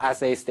guess,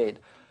 SA state.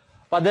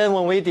 But then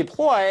when we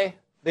deploy,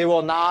 they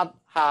will not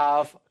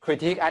have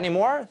critique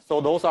anymore.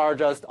 So those are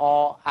just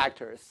all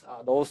actors.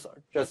 Those are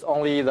just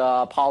only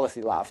the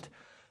policy left.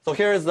 So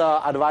here's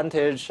the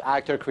advantage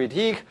actor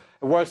critique.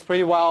 It works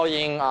pretty well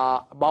in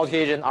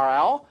multi-agent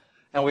RL.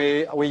 And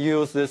we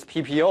use this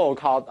PPO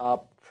called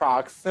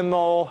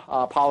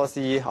proximal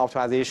policy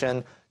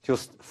optimization to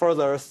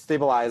further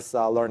stabilize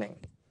learning.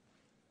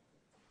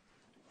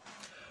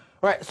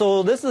 Right,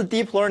 so this is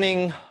deep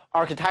learning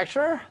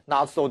architecture,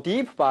 not so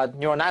deep, but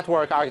neural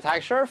network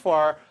architecture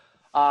for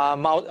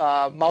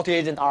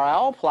multi-agent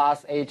RL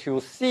plus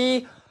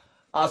A2C.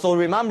 So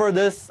remember,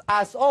 this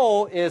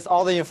SO is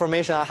all the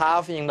information I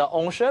have in the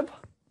ownership.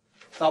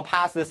 So I'll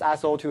pass this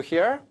SO to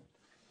here.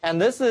 And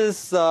this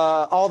is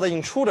all the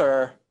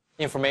intruder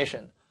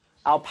information.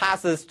 I'll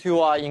pass this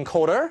to an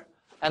encoder.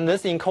 And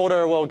this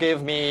encoder will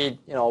give me,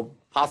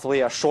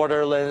 possibly a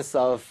shorter length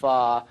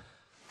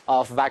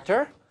of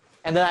vector.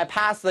 And then I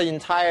pass the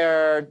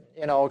entire,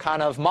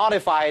 kind of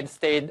modified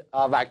state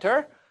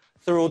vector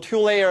through 2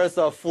 layers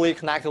of fully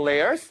connected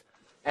layers.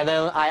 And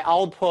then I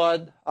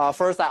output,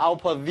 first I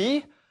output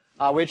V,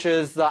 which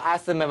is the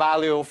estimate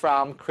value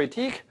from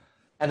critique.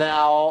 And then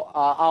I'll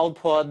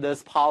output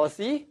this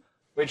policy,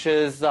 which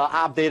is the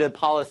updated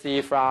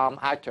policy from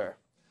actor.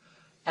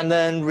 And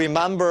then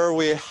remember,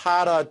 we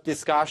had a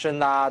discussion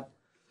that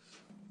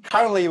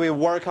currently we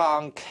work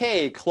on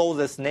K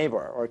closest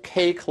neighbor or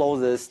K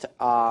closest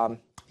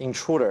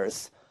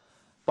intruders.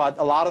 But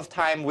a lot of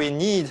time we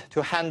need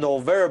to handle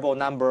variable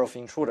number of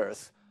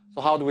intruders.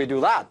 So how do we do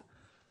that?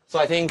 So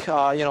I think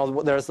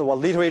there's a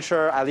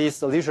literature, at least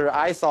the literature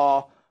I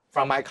saw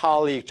from my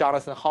colleague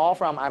Jonathan Hall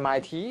from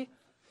MIT.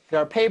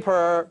 Their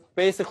paper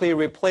basically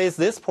replaced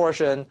this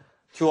portion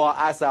to a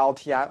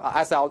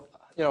SLTM,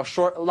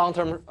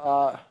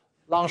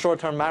 long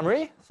short-term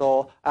memory,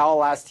 so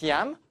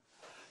LSTM.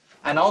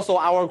 And also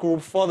our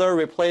group further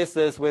replaced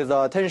this with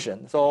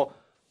attention. So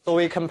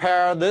we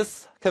compare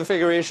this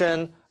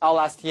configuration,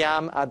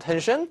 LSTM,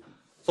 attention.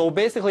 So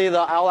basically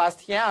the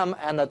LSTM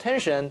and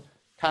attention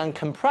can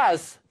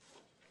compress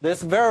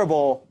this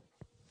variable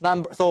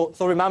number. So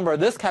remember,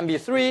 this can be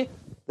 3,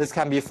 this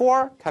can be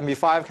 4, can be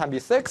 5, can be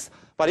 6.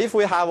 But if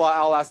we have a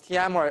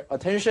LSTM or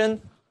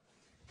attention,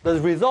 the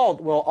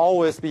result will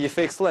always be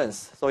fixed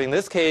length. So in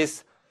this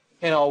case,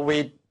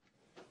 we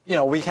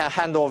can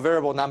handle a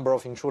variable number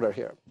of intruder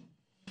here.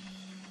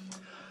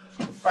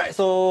 Right.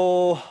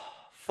 So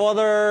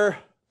further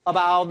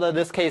about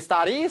this case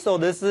study. So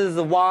this is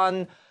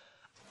one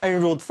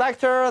en route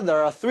sector.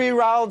 There are 3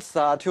 routes,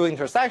 2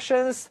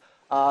 intersections.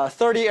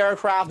 30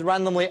 aircraft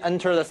randomly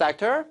enter the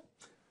sector.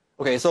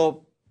 Okay.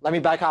 So let me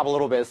back up a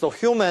little bit. So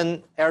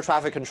human air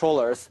traffic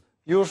controllers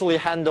usually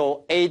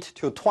handle 8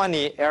 to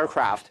 20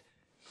 aircraft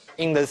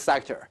in this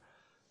sector.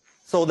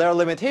 so their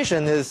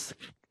limitation is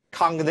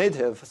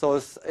cognitive. So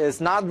it's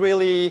not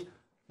really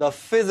the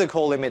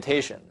physical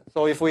limitation.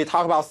 So if we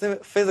talk about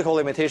physical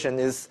limitation,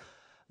 is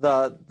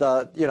the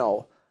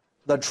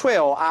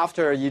trail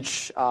after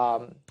each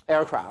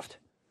aircraft,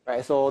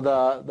 right? So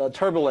the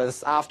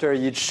turbulence after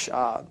each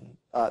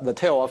the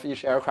tail of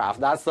each aircraft.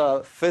 That's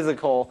a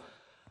physical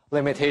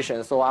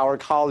limitation. So our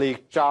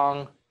colleague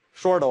John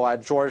Shortle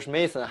at George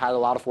Mason had a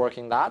lot of work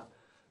in that.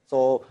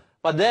 So,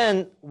 but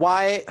then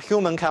why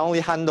human can only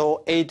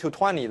handle 8 to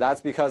 20?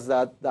 That's because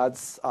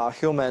that's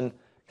human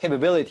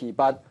capability.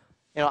 But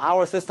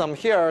our system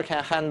here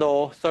can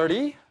handle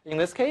 30 in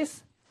this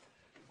case.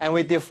 And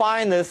we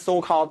define this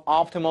so-called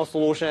optimal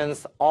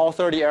solutions. All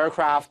 30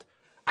 aircraft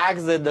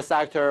exit the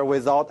sector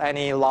without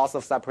any loss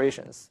of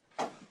separations.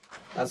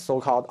 That's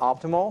so-called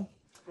optimal.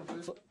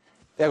 So,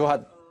 yeah, go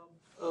ahead.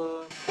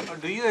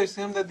 Do you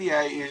assume that the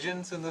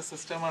agents in the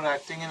system are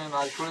acting in an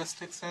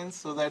altruistic sense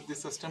so that the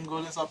system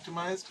goal is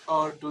optimized?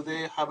 Or do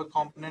they have a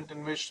component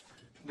in which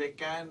they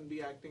can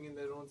be acting in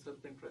their own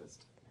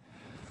self-interest?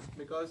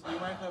 Because you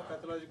might have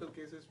pathological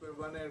cases where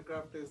one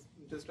aircraft is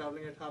just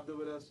traveling at half the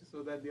velocity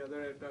so that the other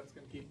aircrafts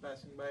can keep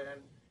passing by,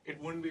 and it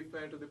wouldn't be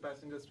fair to the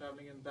passengers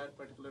traveling in that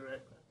particular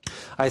aircraft.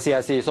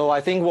 I see. So I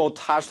think we'll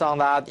touch on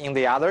that in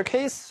the other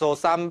case. So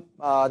some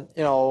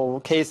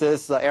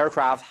cases, the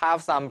aircraft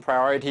have some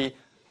priority,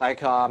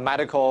 like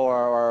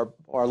medical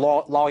or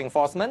law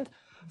enforcement.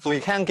 So we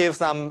can give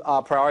some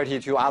priority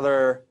to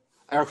other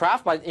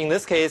aircraft. But in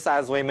this case,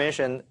 as we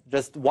mentioned,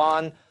 just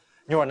one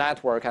neural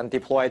network and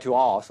deploy to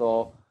all.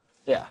 So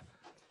yeah.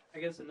 I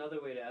guess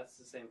another way to ask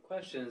the same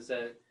question is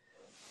that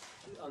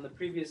on the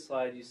previous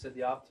slide, you said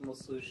the optimal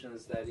solution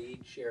is that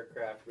each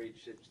aircraft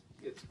reached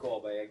its goal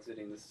by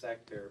exiting the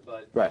sector,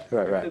 but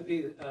there could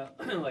be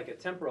like a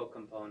temporal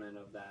component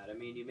of that. I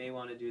mean, you may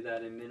want to do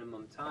that in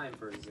minimum time,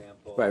 for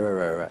example,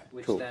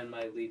 which then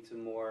might lead to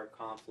more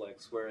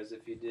conflicts. Whereas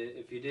if you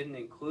didn't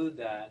include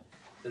that,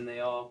 then they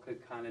all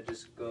could kind of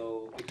just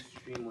go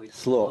extremely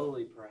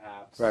slowly,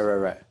 perhaps.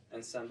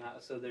 And somehow,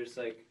 so there's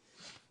like,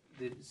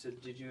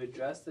 did you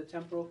address the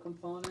temporal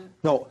component?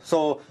 No.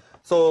 So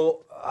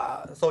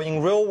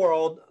in real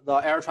world, the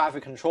air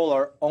traffic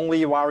controller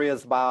only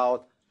worries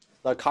about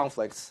the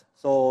conflicts.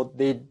 So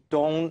they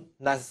don't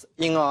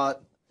in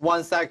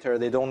one sector,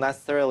 they don't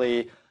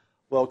necessarily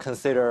will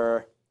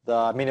consider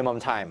the minimum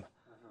time.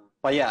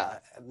 But yeah,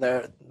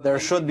 there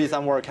should be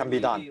some work can be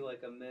done. There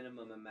like a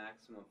minimum and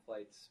maximum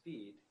flight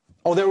speed.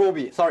 Oh, there will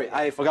be. Sorry,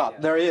 I forgot. Yeah.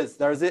 There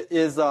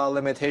is a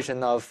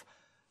limitation of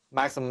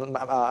maximum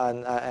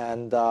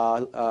and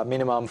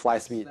minimum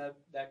flight speed. So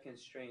that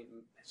constraint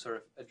sort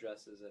of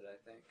addresses it, I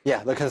think.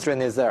 Yeah, the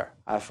constraint is there.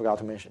 I forgot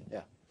to mention.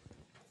 Yeah.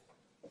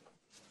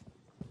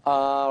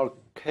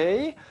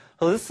 Okay.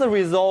 So this is the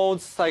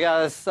results. I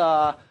guess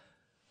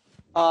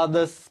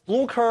this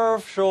blue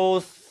curve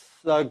shows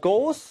the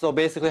goals. So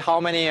basically,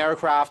 how many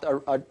aircraft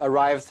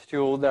arrived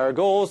to their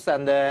goals,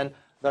 and then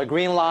the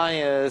green line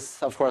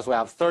is, of course, we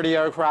have 30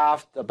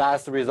 aircraft. The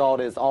best result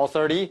is all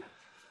 30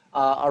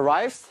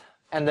 arrives.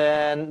 And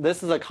then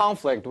this is a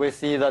conflict. We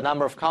see the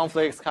number of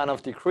conflicts kind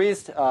of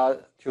decreased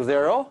to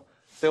 0.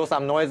 Still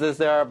some noises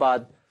there,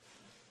 but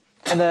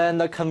and then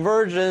the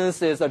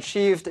convergence is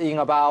achieved in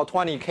about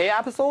 20K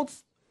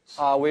episodes,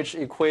 which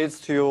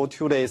equates to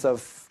 2 days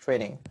of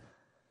training.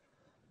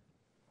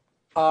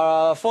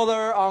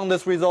 Further on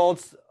this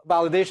results,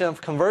 validation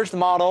of converged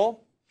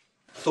model.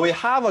 So we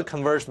have a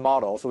converged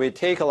model. So we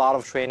take a lot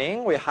of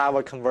training. We have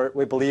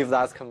we believe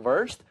that's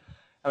converged.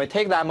 And we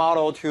take that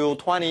model to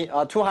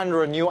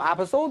 200 new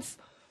episodes.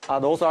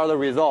 Those are the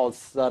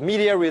results. The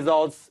media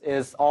results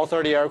is all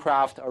 30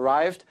 aircraft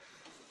arrived.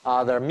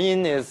 Their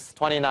mean is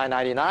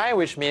 29.99,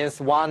 which means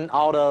 1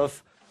 out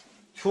of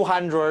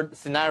 200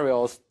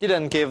 scenarios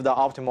didn't give the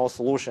optimal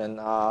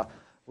solution.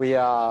 We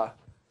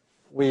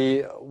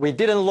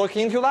didn't look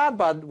into that,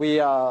 but we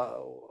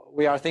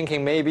are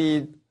thinking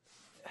maybe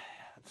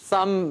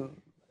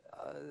some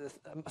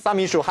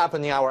issue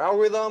happened in our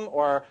algorithm,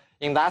 or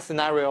in that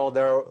scenario,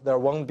 there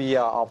won't be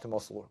an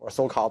optimal solution, or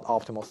so-called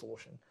optimal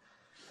solution.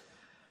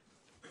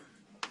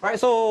 All right,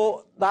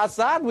 so that's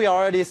that. We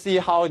already see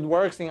how it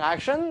works in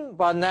action,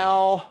 but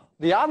now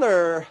the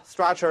other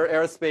structure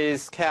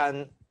airspace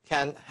can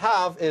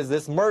have is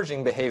this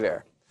merging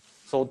behavior.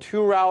 So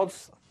 2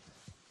 routes.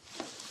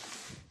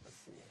 Let's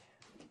see.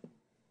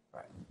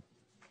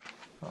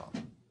 All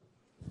right.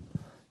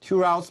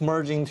 2 routes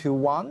merging to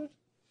 1.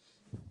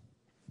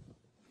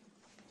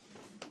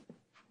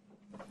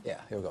 Yeah,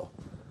 here we go.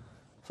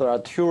 So there are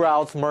 2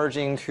 routes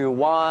merging to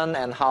 1,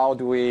 and how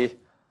do we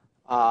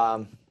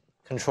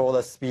control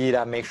the speed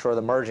and make sure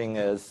the merging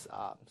is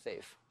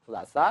safe? So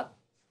that's that.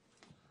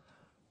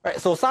 All right,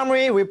 so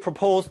summary, we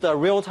proposed a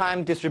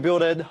real-time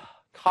distributed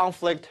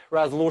conflict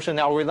resolution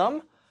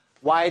algorithm.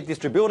 Why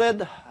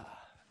distributed?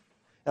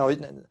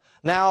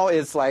 Now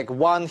it's like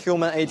one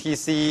human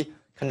ATC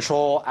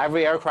control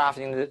every aircraft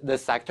in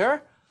this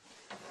sector.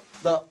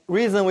 The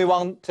reason we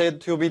want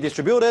it to be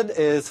distributed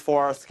is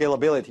for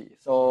scalability.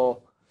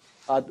 So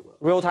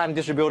real-time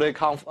distributed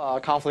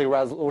conflict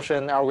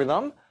resolution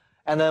algorithm.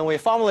 And then we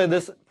formulated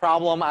this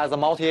problem as a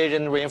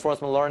multi-agent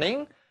reinforcement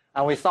learning,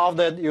 and we solved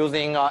it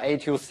using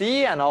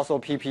A2C and also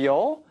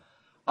PPO.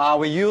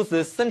 We use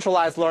this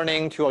centralized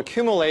learning to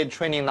accumulate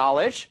training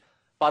knowledge,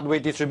 but we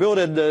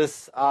distributed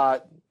this,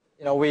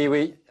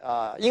 we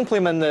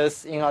implement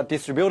this in a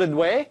distributed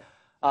way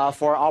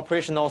for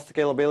operational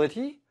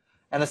scalability.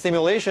 And the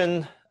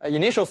simulation,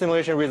 initial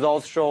simulation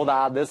results show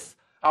that this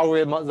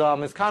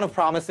algorithm is kind of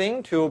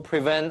promising to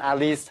prevent at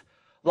least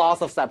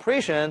loss of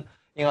separation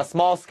in a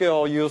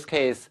small-scale use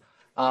case,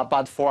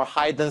 but for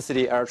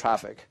high-density air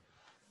traffic.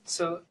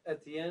 So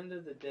at the end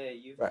of the day,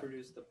 you've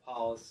produced a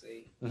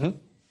policy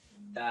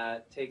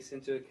that takes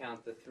into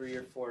account the 3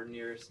 or 4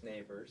 nearest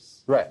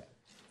neighbors. Right.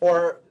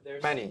 Or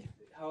There's many.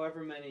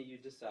 However many you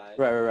decide.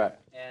 Right.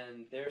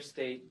 And their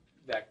state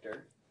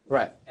vector.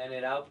 Right. And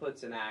it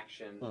outputs an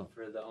action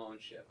for the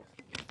ownership.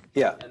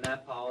 Yeah. And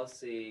that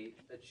policy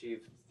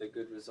achieved the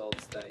good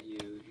results that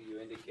you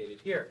indicated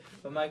here.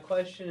 But my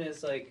question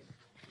is, like,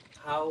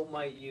 how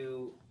might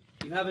you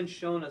haven't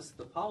shown us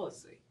the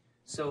policy.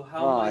 So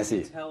how might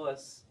you tell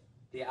us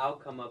the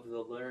outcome of the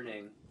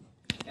learning,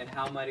 and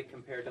how might it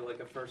compare to like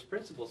a first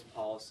principles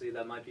policy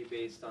that might be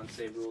based on,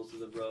 say, rules of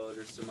the road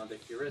or some other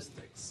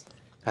heuristics?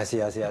 I see.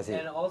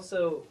 And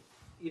also,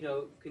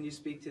 can you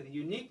speak to the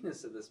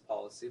uniqueness of this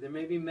policy? There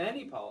may be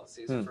many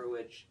policies for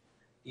which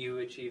you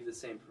achieve the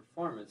same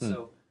performance.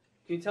 So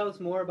can you tell us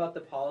more about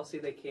the policy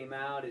that came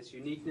out, its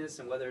uniqueness,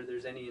 and whether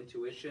there's any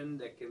intuition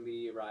that can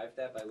be arrived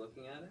at by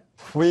looking at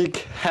it? We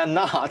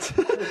cannot.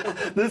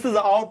 This is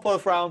the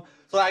output from,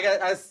 so I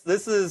guess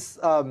this is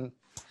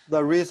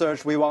the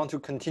research we want to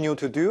continue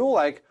to do.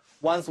 Like,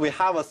 once we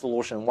have a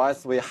solution,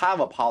 once we have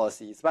a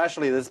policy,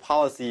 especially this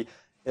policy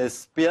is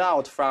spit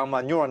out from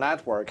a neural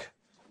network,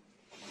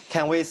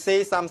 can we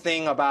say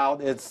something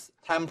about its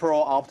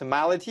temporal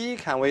optimality?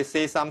 Can we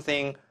say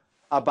something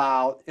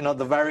about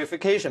the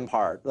verification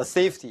part, the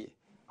safety?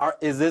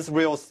 Is this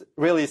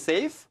really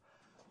safe?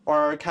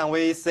 Or can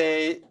we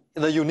say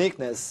the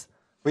uniqueness?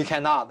 We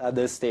cannot at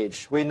this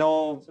stage. We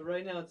know. So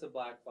right now it's a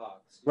black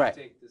box. You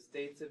take the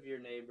states of your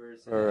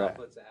neighbors and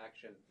outputs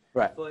action.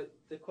 Right. But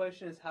the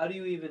question is, how do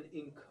you even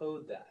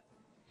encode that?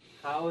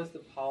 How is the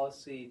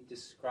policy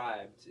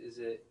described? Is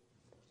it?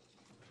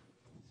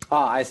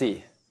 I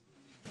see.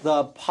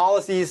 The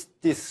policy is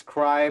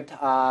described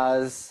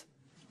as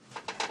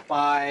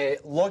by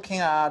looking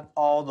at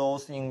all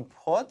those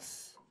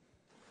inputs.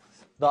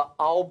 The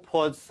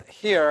outputs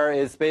here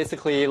is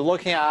basically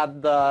looking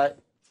at the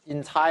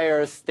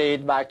entire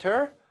state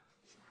vector.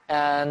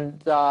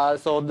 And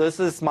so this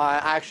is my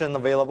action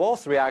available,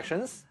 3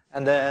 actions.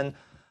 And then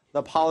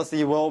the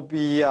policy will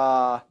be,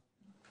 the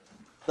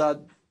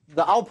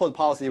output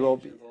policy will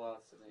be.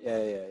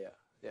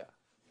 Yeah.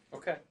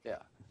 Okay. Yeah.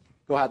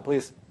 Go ahead,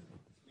 please.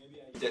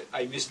 Maybe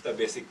I missed the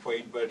basic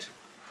point, but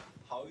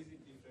how is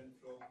it different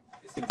from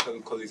a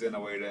simple collision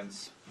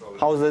avoidance problem?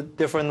 How is it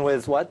different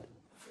with what?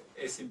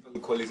 A simple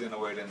collision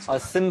avoidance. A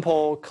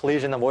simple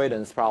collision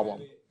avoidance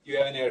problem. You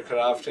have an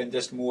aircraft and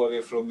just move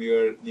away from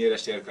your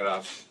nearest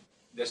aircraft.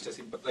 Just a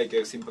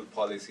simple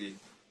policy.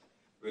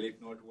 Will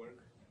it not work?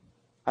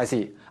 I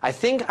see. I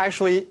think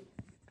actually,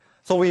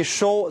 so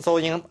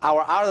in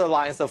our other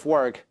lines of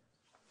work,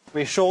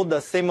 we showed the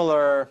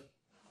similar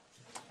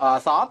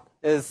thought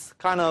is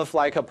kind of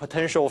like a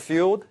potential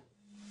field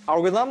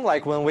algorithm.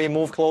 Like when we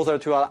move closer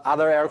to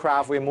other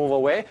aircraft, we move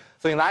away.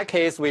 So in that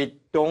case, we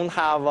don't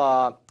have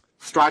a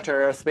structured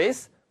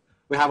airspace.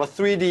 We have a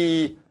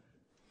 3D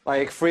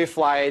like free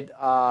flight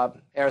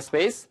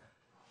airspace.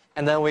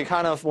 And then we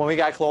kind of, when we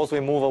get close, we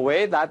move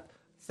away. That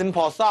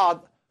simple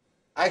thought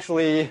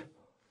actually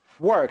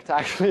worked.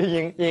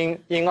 Actually,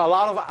 in a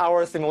lot of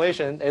our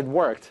simulation, it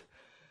worked.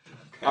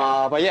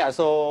 But yeah,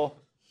 so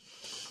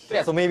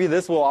maybe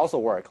this will also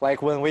work.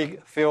 Like when we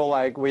feel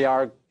like we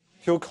are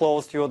too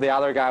close to the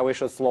other guy, we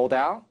should slow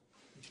down.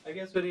 I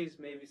guess what he's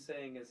maybe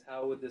saying is,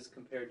 how would this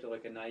compare to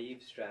like a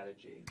naive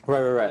strategy?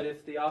 Right. But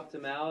if the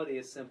optimality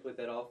is simply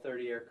that all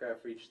 30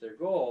 aircraft reach their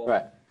goal,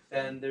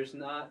 then there's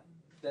not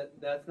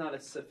that's not a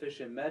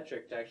sufficient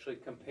metric to actually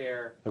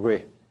compare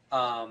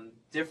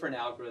different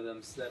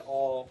algorithms that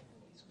all.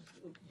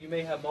 You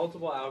may have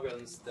multiple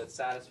algorithms that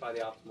satisfy the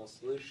optimal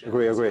solution.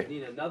 Agree. So you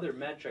need another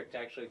metric to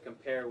actually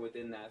compare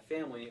within that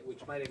family,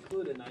 which might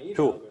include a naive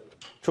algorithm.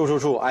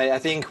 True. I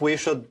think we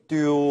should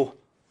do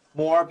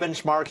more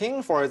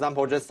benchmarking, for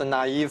example, just a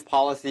naive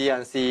policy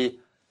and see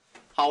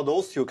how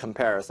those two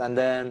compares. And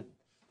then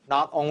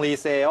not only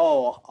say,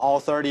 oh,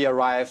 all 30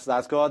 arrives,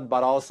 that's good,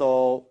 but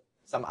also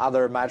some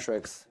other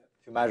metrics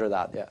to measure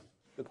that. Yeah,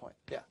 good point.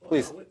 Yeah,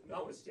 please.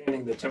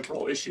 Notwithstanding the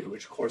temporal issue,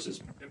 which of course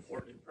is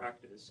important in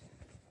practice,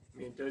 I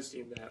mean, it does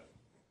seem that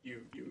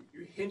you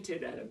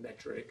hinted at a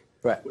metric,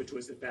 which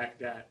was the fact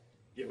that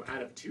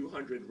out of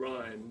 200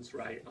 runs,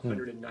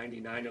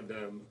 199 of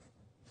them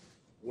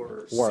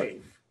were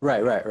safe.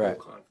 Right. No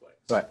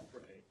conflicts. Right.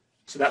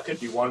 So that could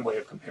be one way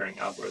of comparing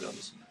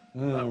algorithms.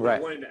 What I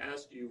wanted to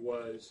ask you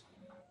was,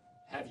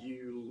 have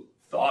you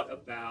thought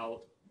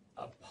about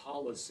a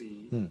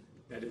policy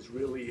that is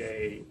really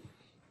a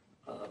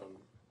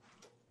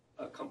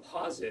a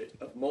composite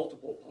of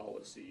multiple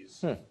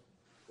policies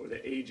where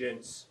the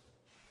agents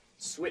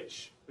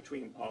switch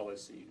between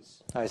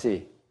policies. I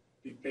see.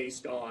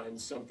 Based on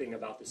something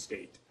about the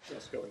state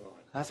that's going on.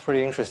 That's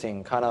pretty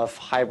interesting, kind of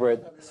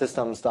hybrid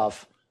system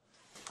stuff.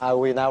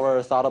 We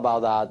never thought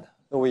about that.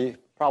 We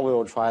probably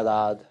will try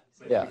that.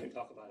 Maybe yeah. We can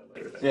talk about it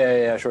later.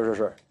 Then. Yeah,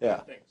 sure.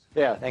 Yeah. Thanks.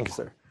 Yeah, thank you,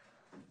 sir.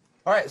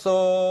 All right,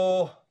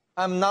 so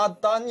I'm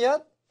not done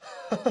yet.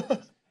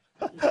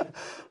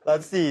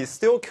 Let's see.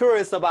 Still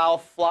curious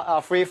about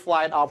free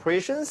flight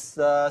operations,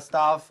 the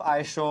stuff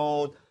I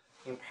showed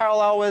in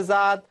parallel with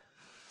that.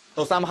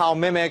 So somehow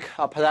mimic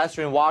a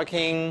pedestrian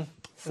walking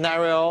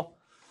scenario.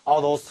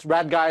 All those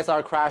red guys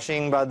are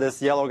crashing, but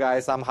this yellow guy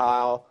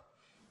somehow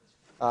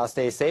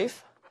stays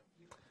safe.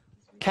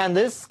 Can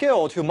this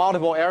scale to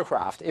multiple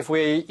aircraft? If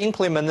we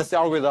implement this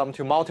algorithm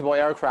to multiple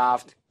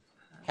aircraft,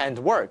 can it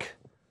work?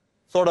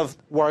 Sort of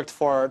worked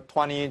for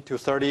 20 to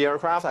 30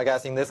 aircraft. I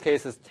guess in this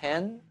case it's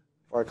 10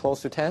 or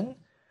close to 10.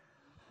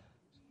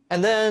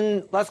 And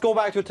then let's go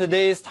back to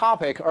today's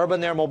topic,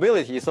 urban air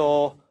mobility.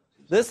 So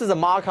this is a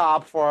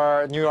mock-up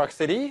for New York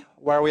City,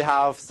 where we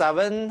have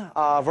 7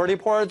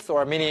 vertiports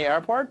or mini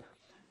airport.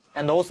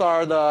 And those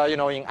are the,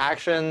 in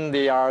action,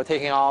 they are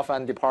taking off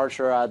and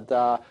departure at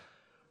the,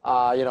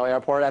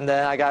 airport. And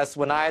then I guess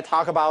when I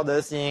talk about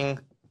this in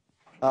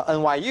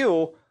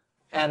NYU,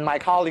 and my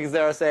colleagues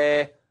there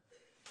say,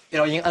 in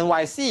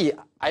NYC,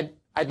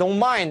 I don't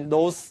mind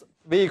those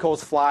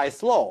vehicles fly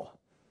slow.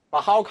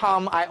 But how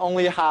come I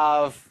only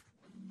have,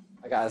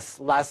 I guess,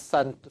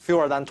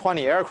 fewer than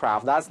 20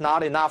 aircraft? That's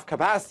not enough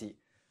capacity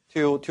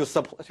to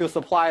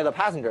supply the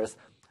passengers.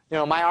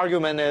 My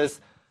argument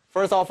is,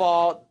 first of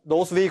all,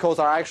 those vehicles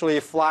are actually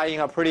flying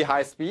a pretty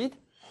high speed.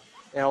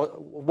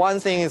 One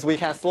thing is we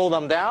can slow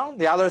them down.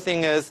 The other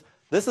thing is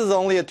this is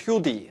only a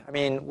 2D. I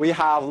mean, we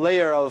have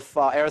layer of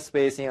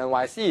airspace in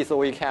NYC, so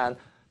we can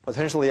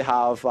potentially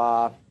have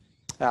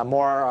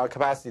more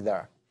capacity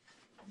there.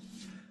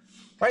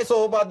 Right.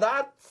 So, but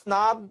that's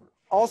not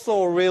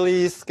also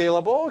really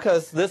scalable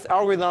because this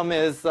algorithm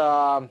is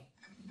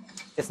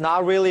it's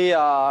not really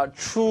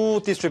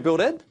true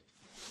distributed.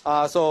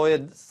 So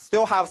it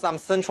still have some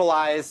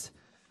centralized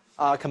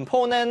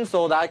components,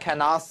 so that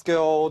cannot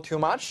scale too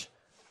much.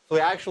 So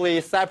we actually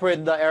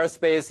separate the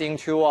airspace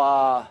into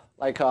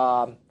like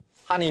a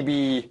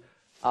honeybee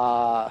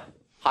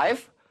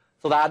hive,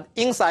 so that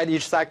inside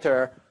each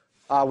sector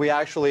we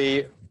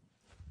actually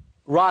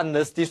run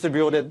this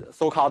distributed,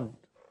 so-called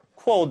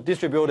quote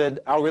distributed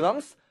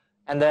algorithms.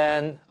 And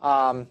then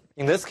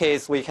in this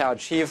case, we can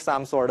achieve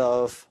some sort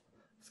of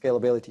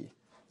scalability.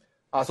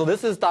 So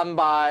this is done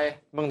by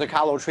Monte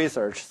Carlo tree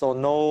search. So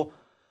no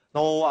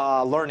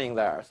learning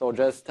there. So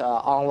just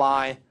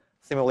online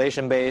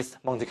simulation-based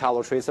Monte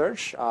Carlo tree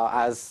search.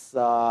 As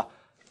I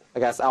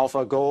guess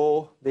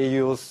AlphaGo, they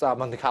use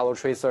Monte Carlo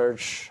tree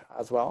search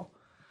as well.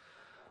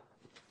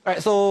 All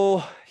right.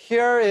 So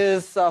here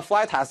is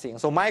flight testing.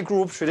 So my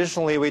group,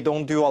 traditionally, we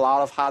don't do a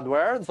lot of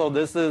hardware. So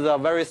this is a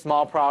very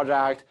small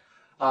project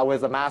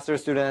with a master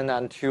student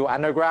and 2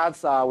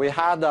 undergrads. We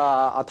had an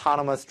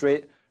autonomous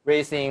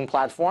racing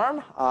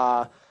platform.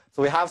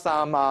 So we have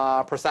some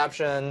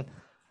perception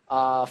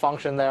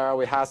function there.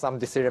 We have some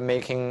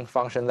decision-making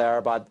function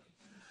there. But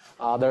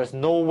there's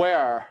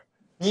nowhere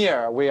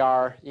near we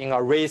are in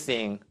a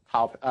racing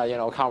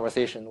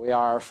conversation. We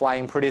are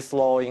flying pretty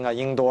slow in an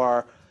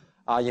indoor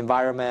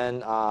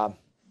environment,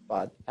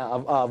 but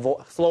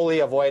slowly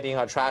avoiding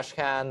a trash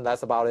can.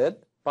 That's about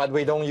it. But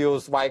we don't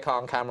use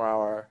Vicon camera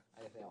or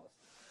anything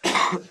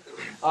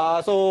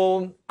else.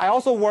 So I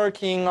also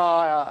work in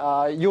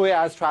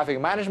UAS traffic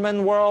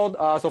management world.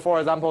 So for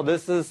example,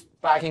 this is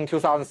back in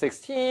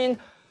 2016.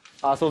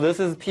 So this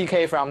is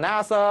PK from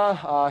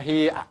NASA.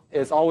 He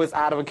is always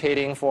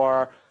advocating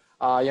for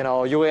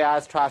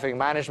UAS traffic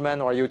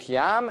management or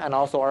UTM, and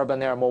also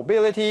urban air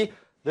mobility.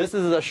 This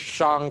is the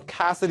Sean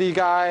Cassidy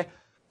guy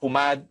who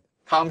might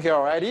come here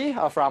already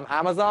from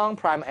Amazon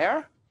Prime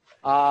Air.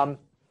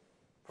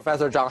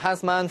 Professor John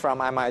Hansman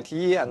from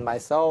MIT and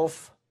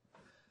myself.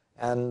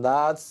 And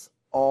that's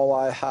all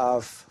I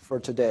have for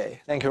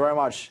today. Thank you very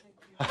much.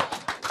 Okay,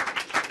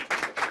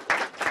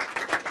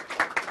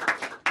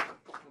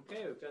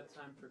 we've got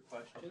time for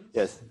questions.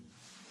 Yes.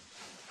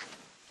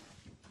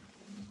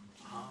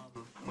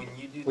 When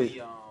you do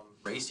the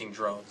racing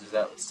drones, is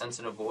that sense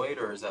and avoid,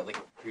 or is that like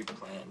a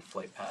pre-planned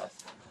flight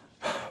path?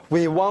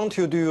 We want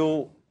to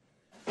do,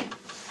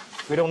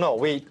 we don't know.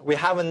 We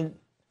haven't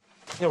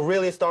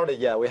really started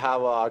yet. We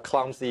have a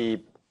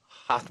clumsy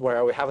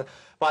hardware. We haven't,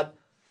 but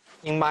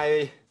in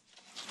my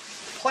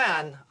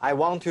plan, I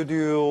want to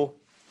do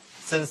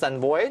sense and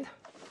void,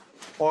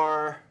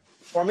 or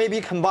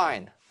maybe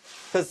combine.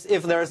 Because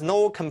if there's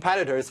no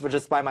competitors, but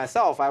just by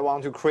myself, I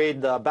want to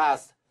create the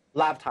best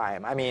lap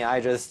time. I mean,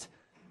 I just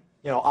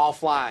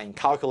offline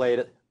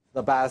calculate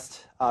the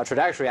best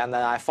trajectory, and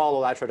then I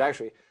follow that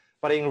trajectory.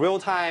 But in real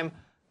time,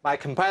 my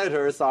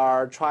competitors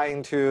are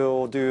trying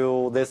to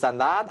do this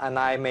and that, and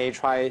I may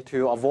try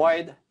to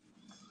avoid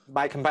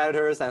my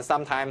competitors, and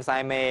sometimes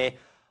I may,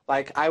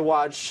 like I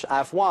watch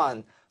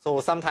F1, So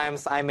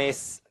sometimes I may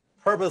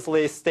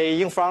purposely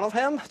stay in front of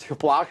him to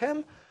block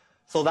him.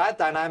 So that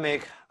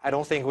dynamic, I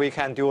don't think we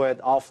can do it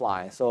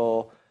offline.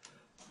 So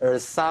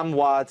there's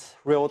somewhat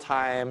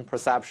real-time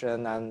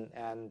perception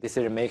and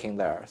decision-making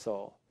there.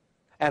 So,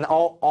 and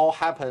all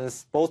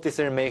happens, both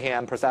decision-making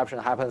and perception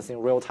happens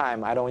in real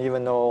time. I don't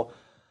even know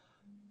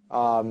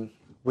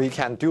we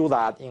can do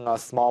that in a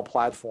small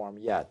platform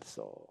yet.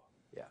 So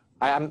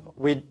yeah,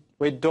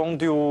 we don't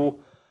do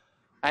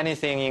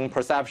anything in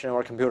perception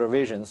or computer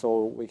vision,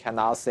 so we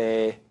cannot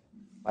say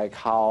like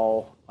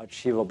how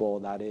achievable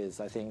that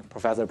is. I think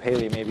Professor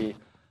Paley maybe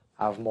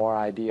have more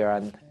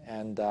idea,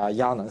 and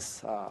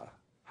Janus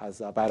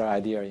has a better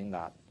idea in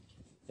that.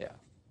 Yeah.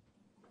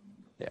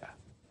 Yeah.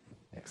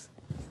 Thanks.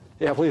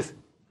 Yeah, please. In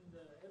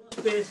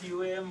the aerospace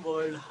UAM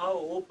world, how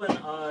open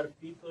are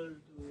people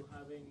to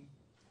having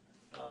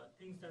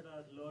things that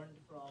are learned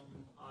from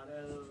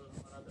RL or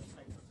other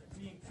types of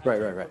techniques Right.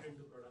 put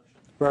into production?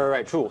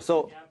 Right. True.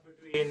 So. The gap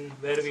between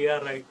where we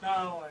are right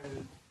now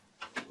and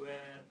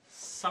where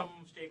some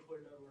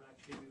stakeholder would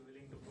actually be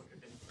willing to put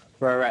it in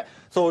production. Right.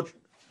 So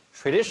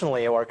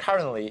traditionally or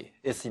currently,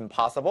 it's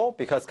impossible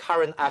because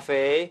current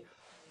FAA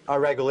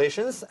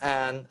regulations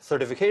and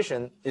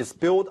certification is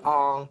built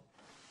on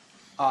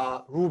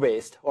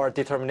rule-based or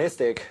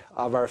deterministic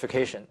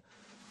verification.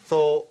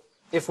 So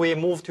if we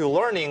move to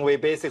learning, we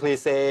basically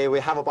say we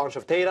have a bunch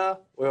of data,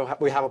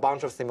 we have a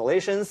bunch of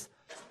simulations,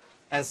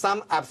 and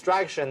some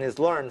abstraction is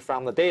learned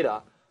from the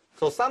data.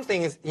 So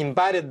something is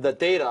embedded in the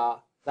data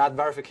that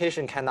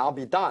verification cannot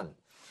be done.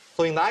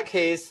 So in that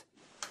case,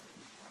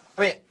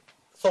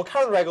 so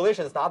current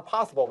regulation is not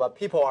possible, but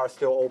people are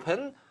still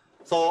open.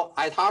 So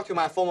I talked to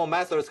my formal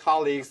methods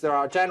colleagues. There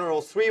are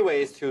general 3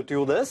 ways to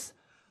do this.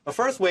 The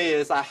first way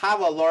is I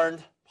have a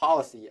learned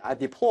policy. I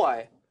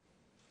deploy,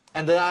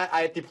 and then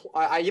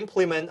I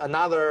implement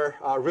another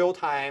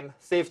real-time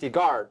safety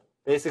guard.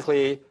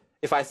 Basically,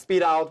 if I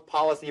spit out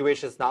policy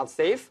which is not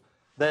safe,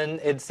 then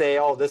it'd say,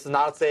 oh, this is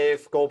not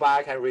safe, go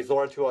back and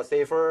resort to a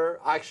safer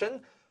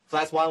action. So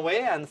that's one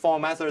way, and formal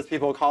methods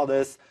people call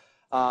this,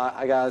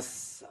 I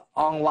guess,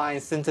 online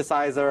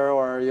synthesizer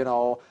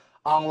or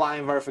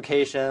online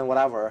verification,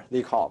 whatever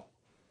they call.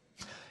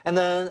 And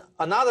then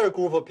another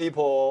group of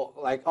people,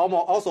 like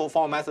also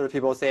formal method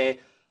people, say,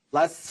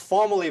 let's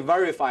formally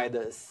verify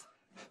this,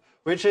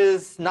 which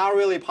is not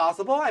really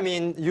possible. I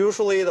mean,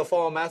 usually the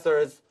formal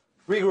methods,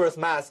 rigorous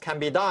math can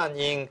be done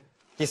in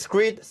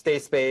discrete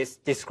state space,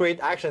 discrete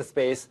action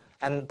space,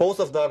 and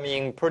both of them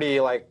in pretty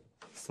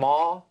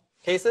small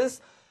cases.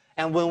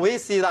 And when we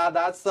see that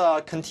that's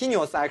a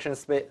continuous action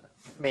space,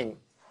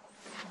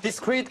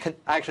 discrete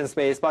action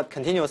space, but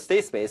continuous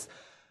state space.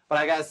 But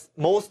I guess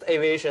most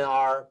aviation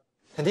are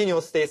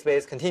continuous state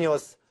space,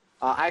 continuous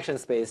action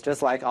space,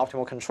 just like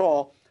optimal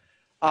control.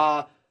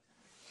 So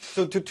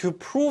to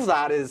prove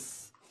that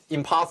is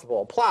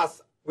impossible.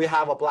 Plus, we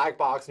have a black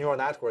box neural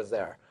networks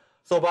there.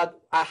 So,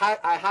 but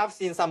I have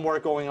seen some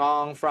work going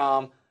on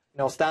from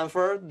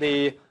Stanford.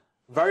 They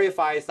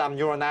verify some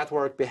neural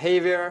network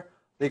behavior.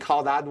 They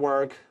call that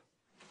work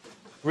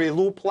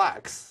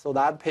ReLooplex. So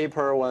that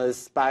paper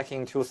was back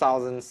in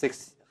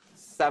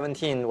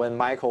 2017 when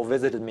Michael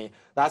visited me.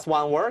 That's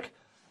one work.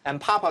 And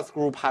Papa's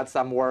group had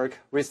some work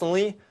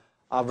recently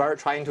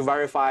trying to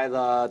verify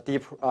the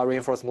deep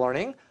reinforcement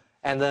learning.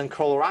 And then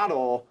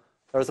Colorado,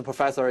 there's a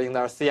professor in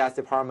their CS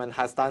department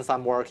has done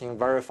some work in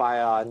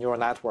verify a neural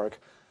network.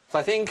 So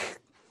I think,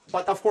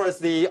 but of course,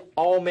 they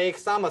all make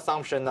some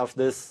assumption of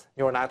this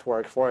neural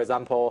network. For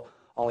example,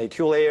 only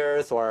 2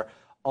 layers or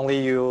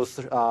only use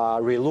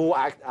ReLU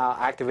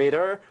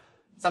activator,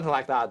 something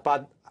like that.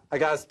 But I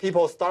guess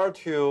people start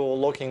to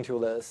look into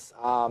this.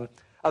 And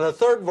the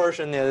third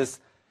version is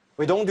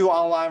we don't do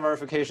online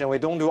verification. We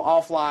don't do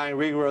offline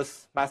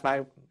rigorous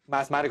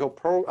mathematical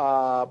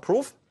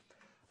proof.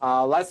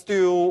 Let's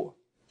do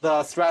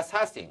the stress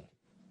testing.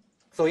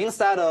 So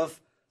instead of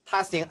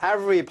testing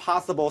every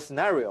possible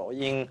scenario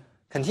in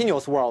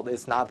continuous world,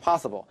 it's not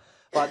possible.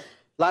 But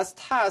let's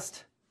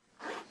test,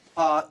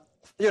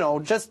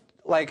 just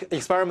like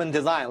experiment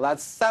design.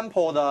 Let's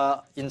sample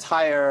the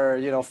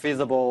entire,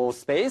 feasible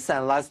space,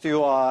 and let's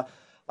do a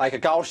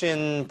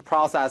Gaussian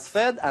process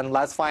fit, and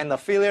let's find the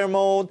failure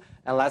mode,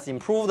 and let's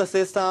improve the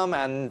system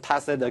and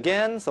test it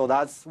again. So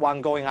that's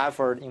one going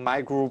effort in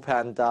my group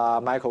and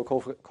Michael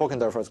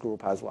Kokendorfer's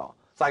group as well.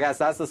 So I guess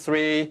that's the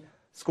 3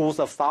 schools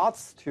of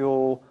thoughts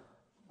to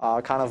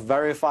kind of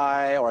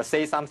verify or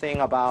say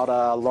something about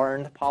a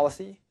learned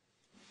policy.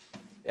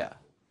 Yeah.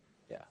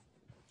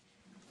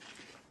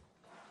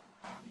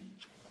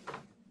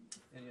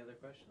 Any other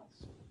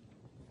questions?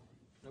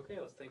 Okay,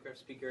 let's thank our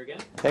speaker again.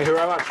 Thank you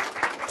very much.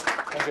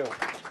 Thank you.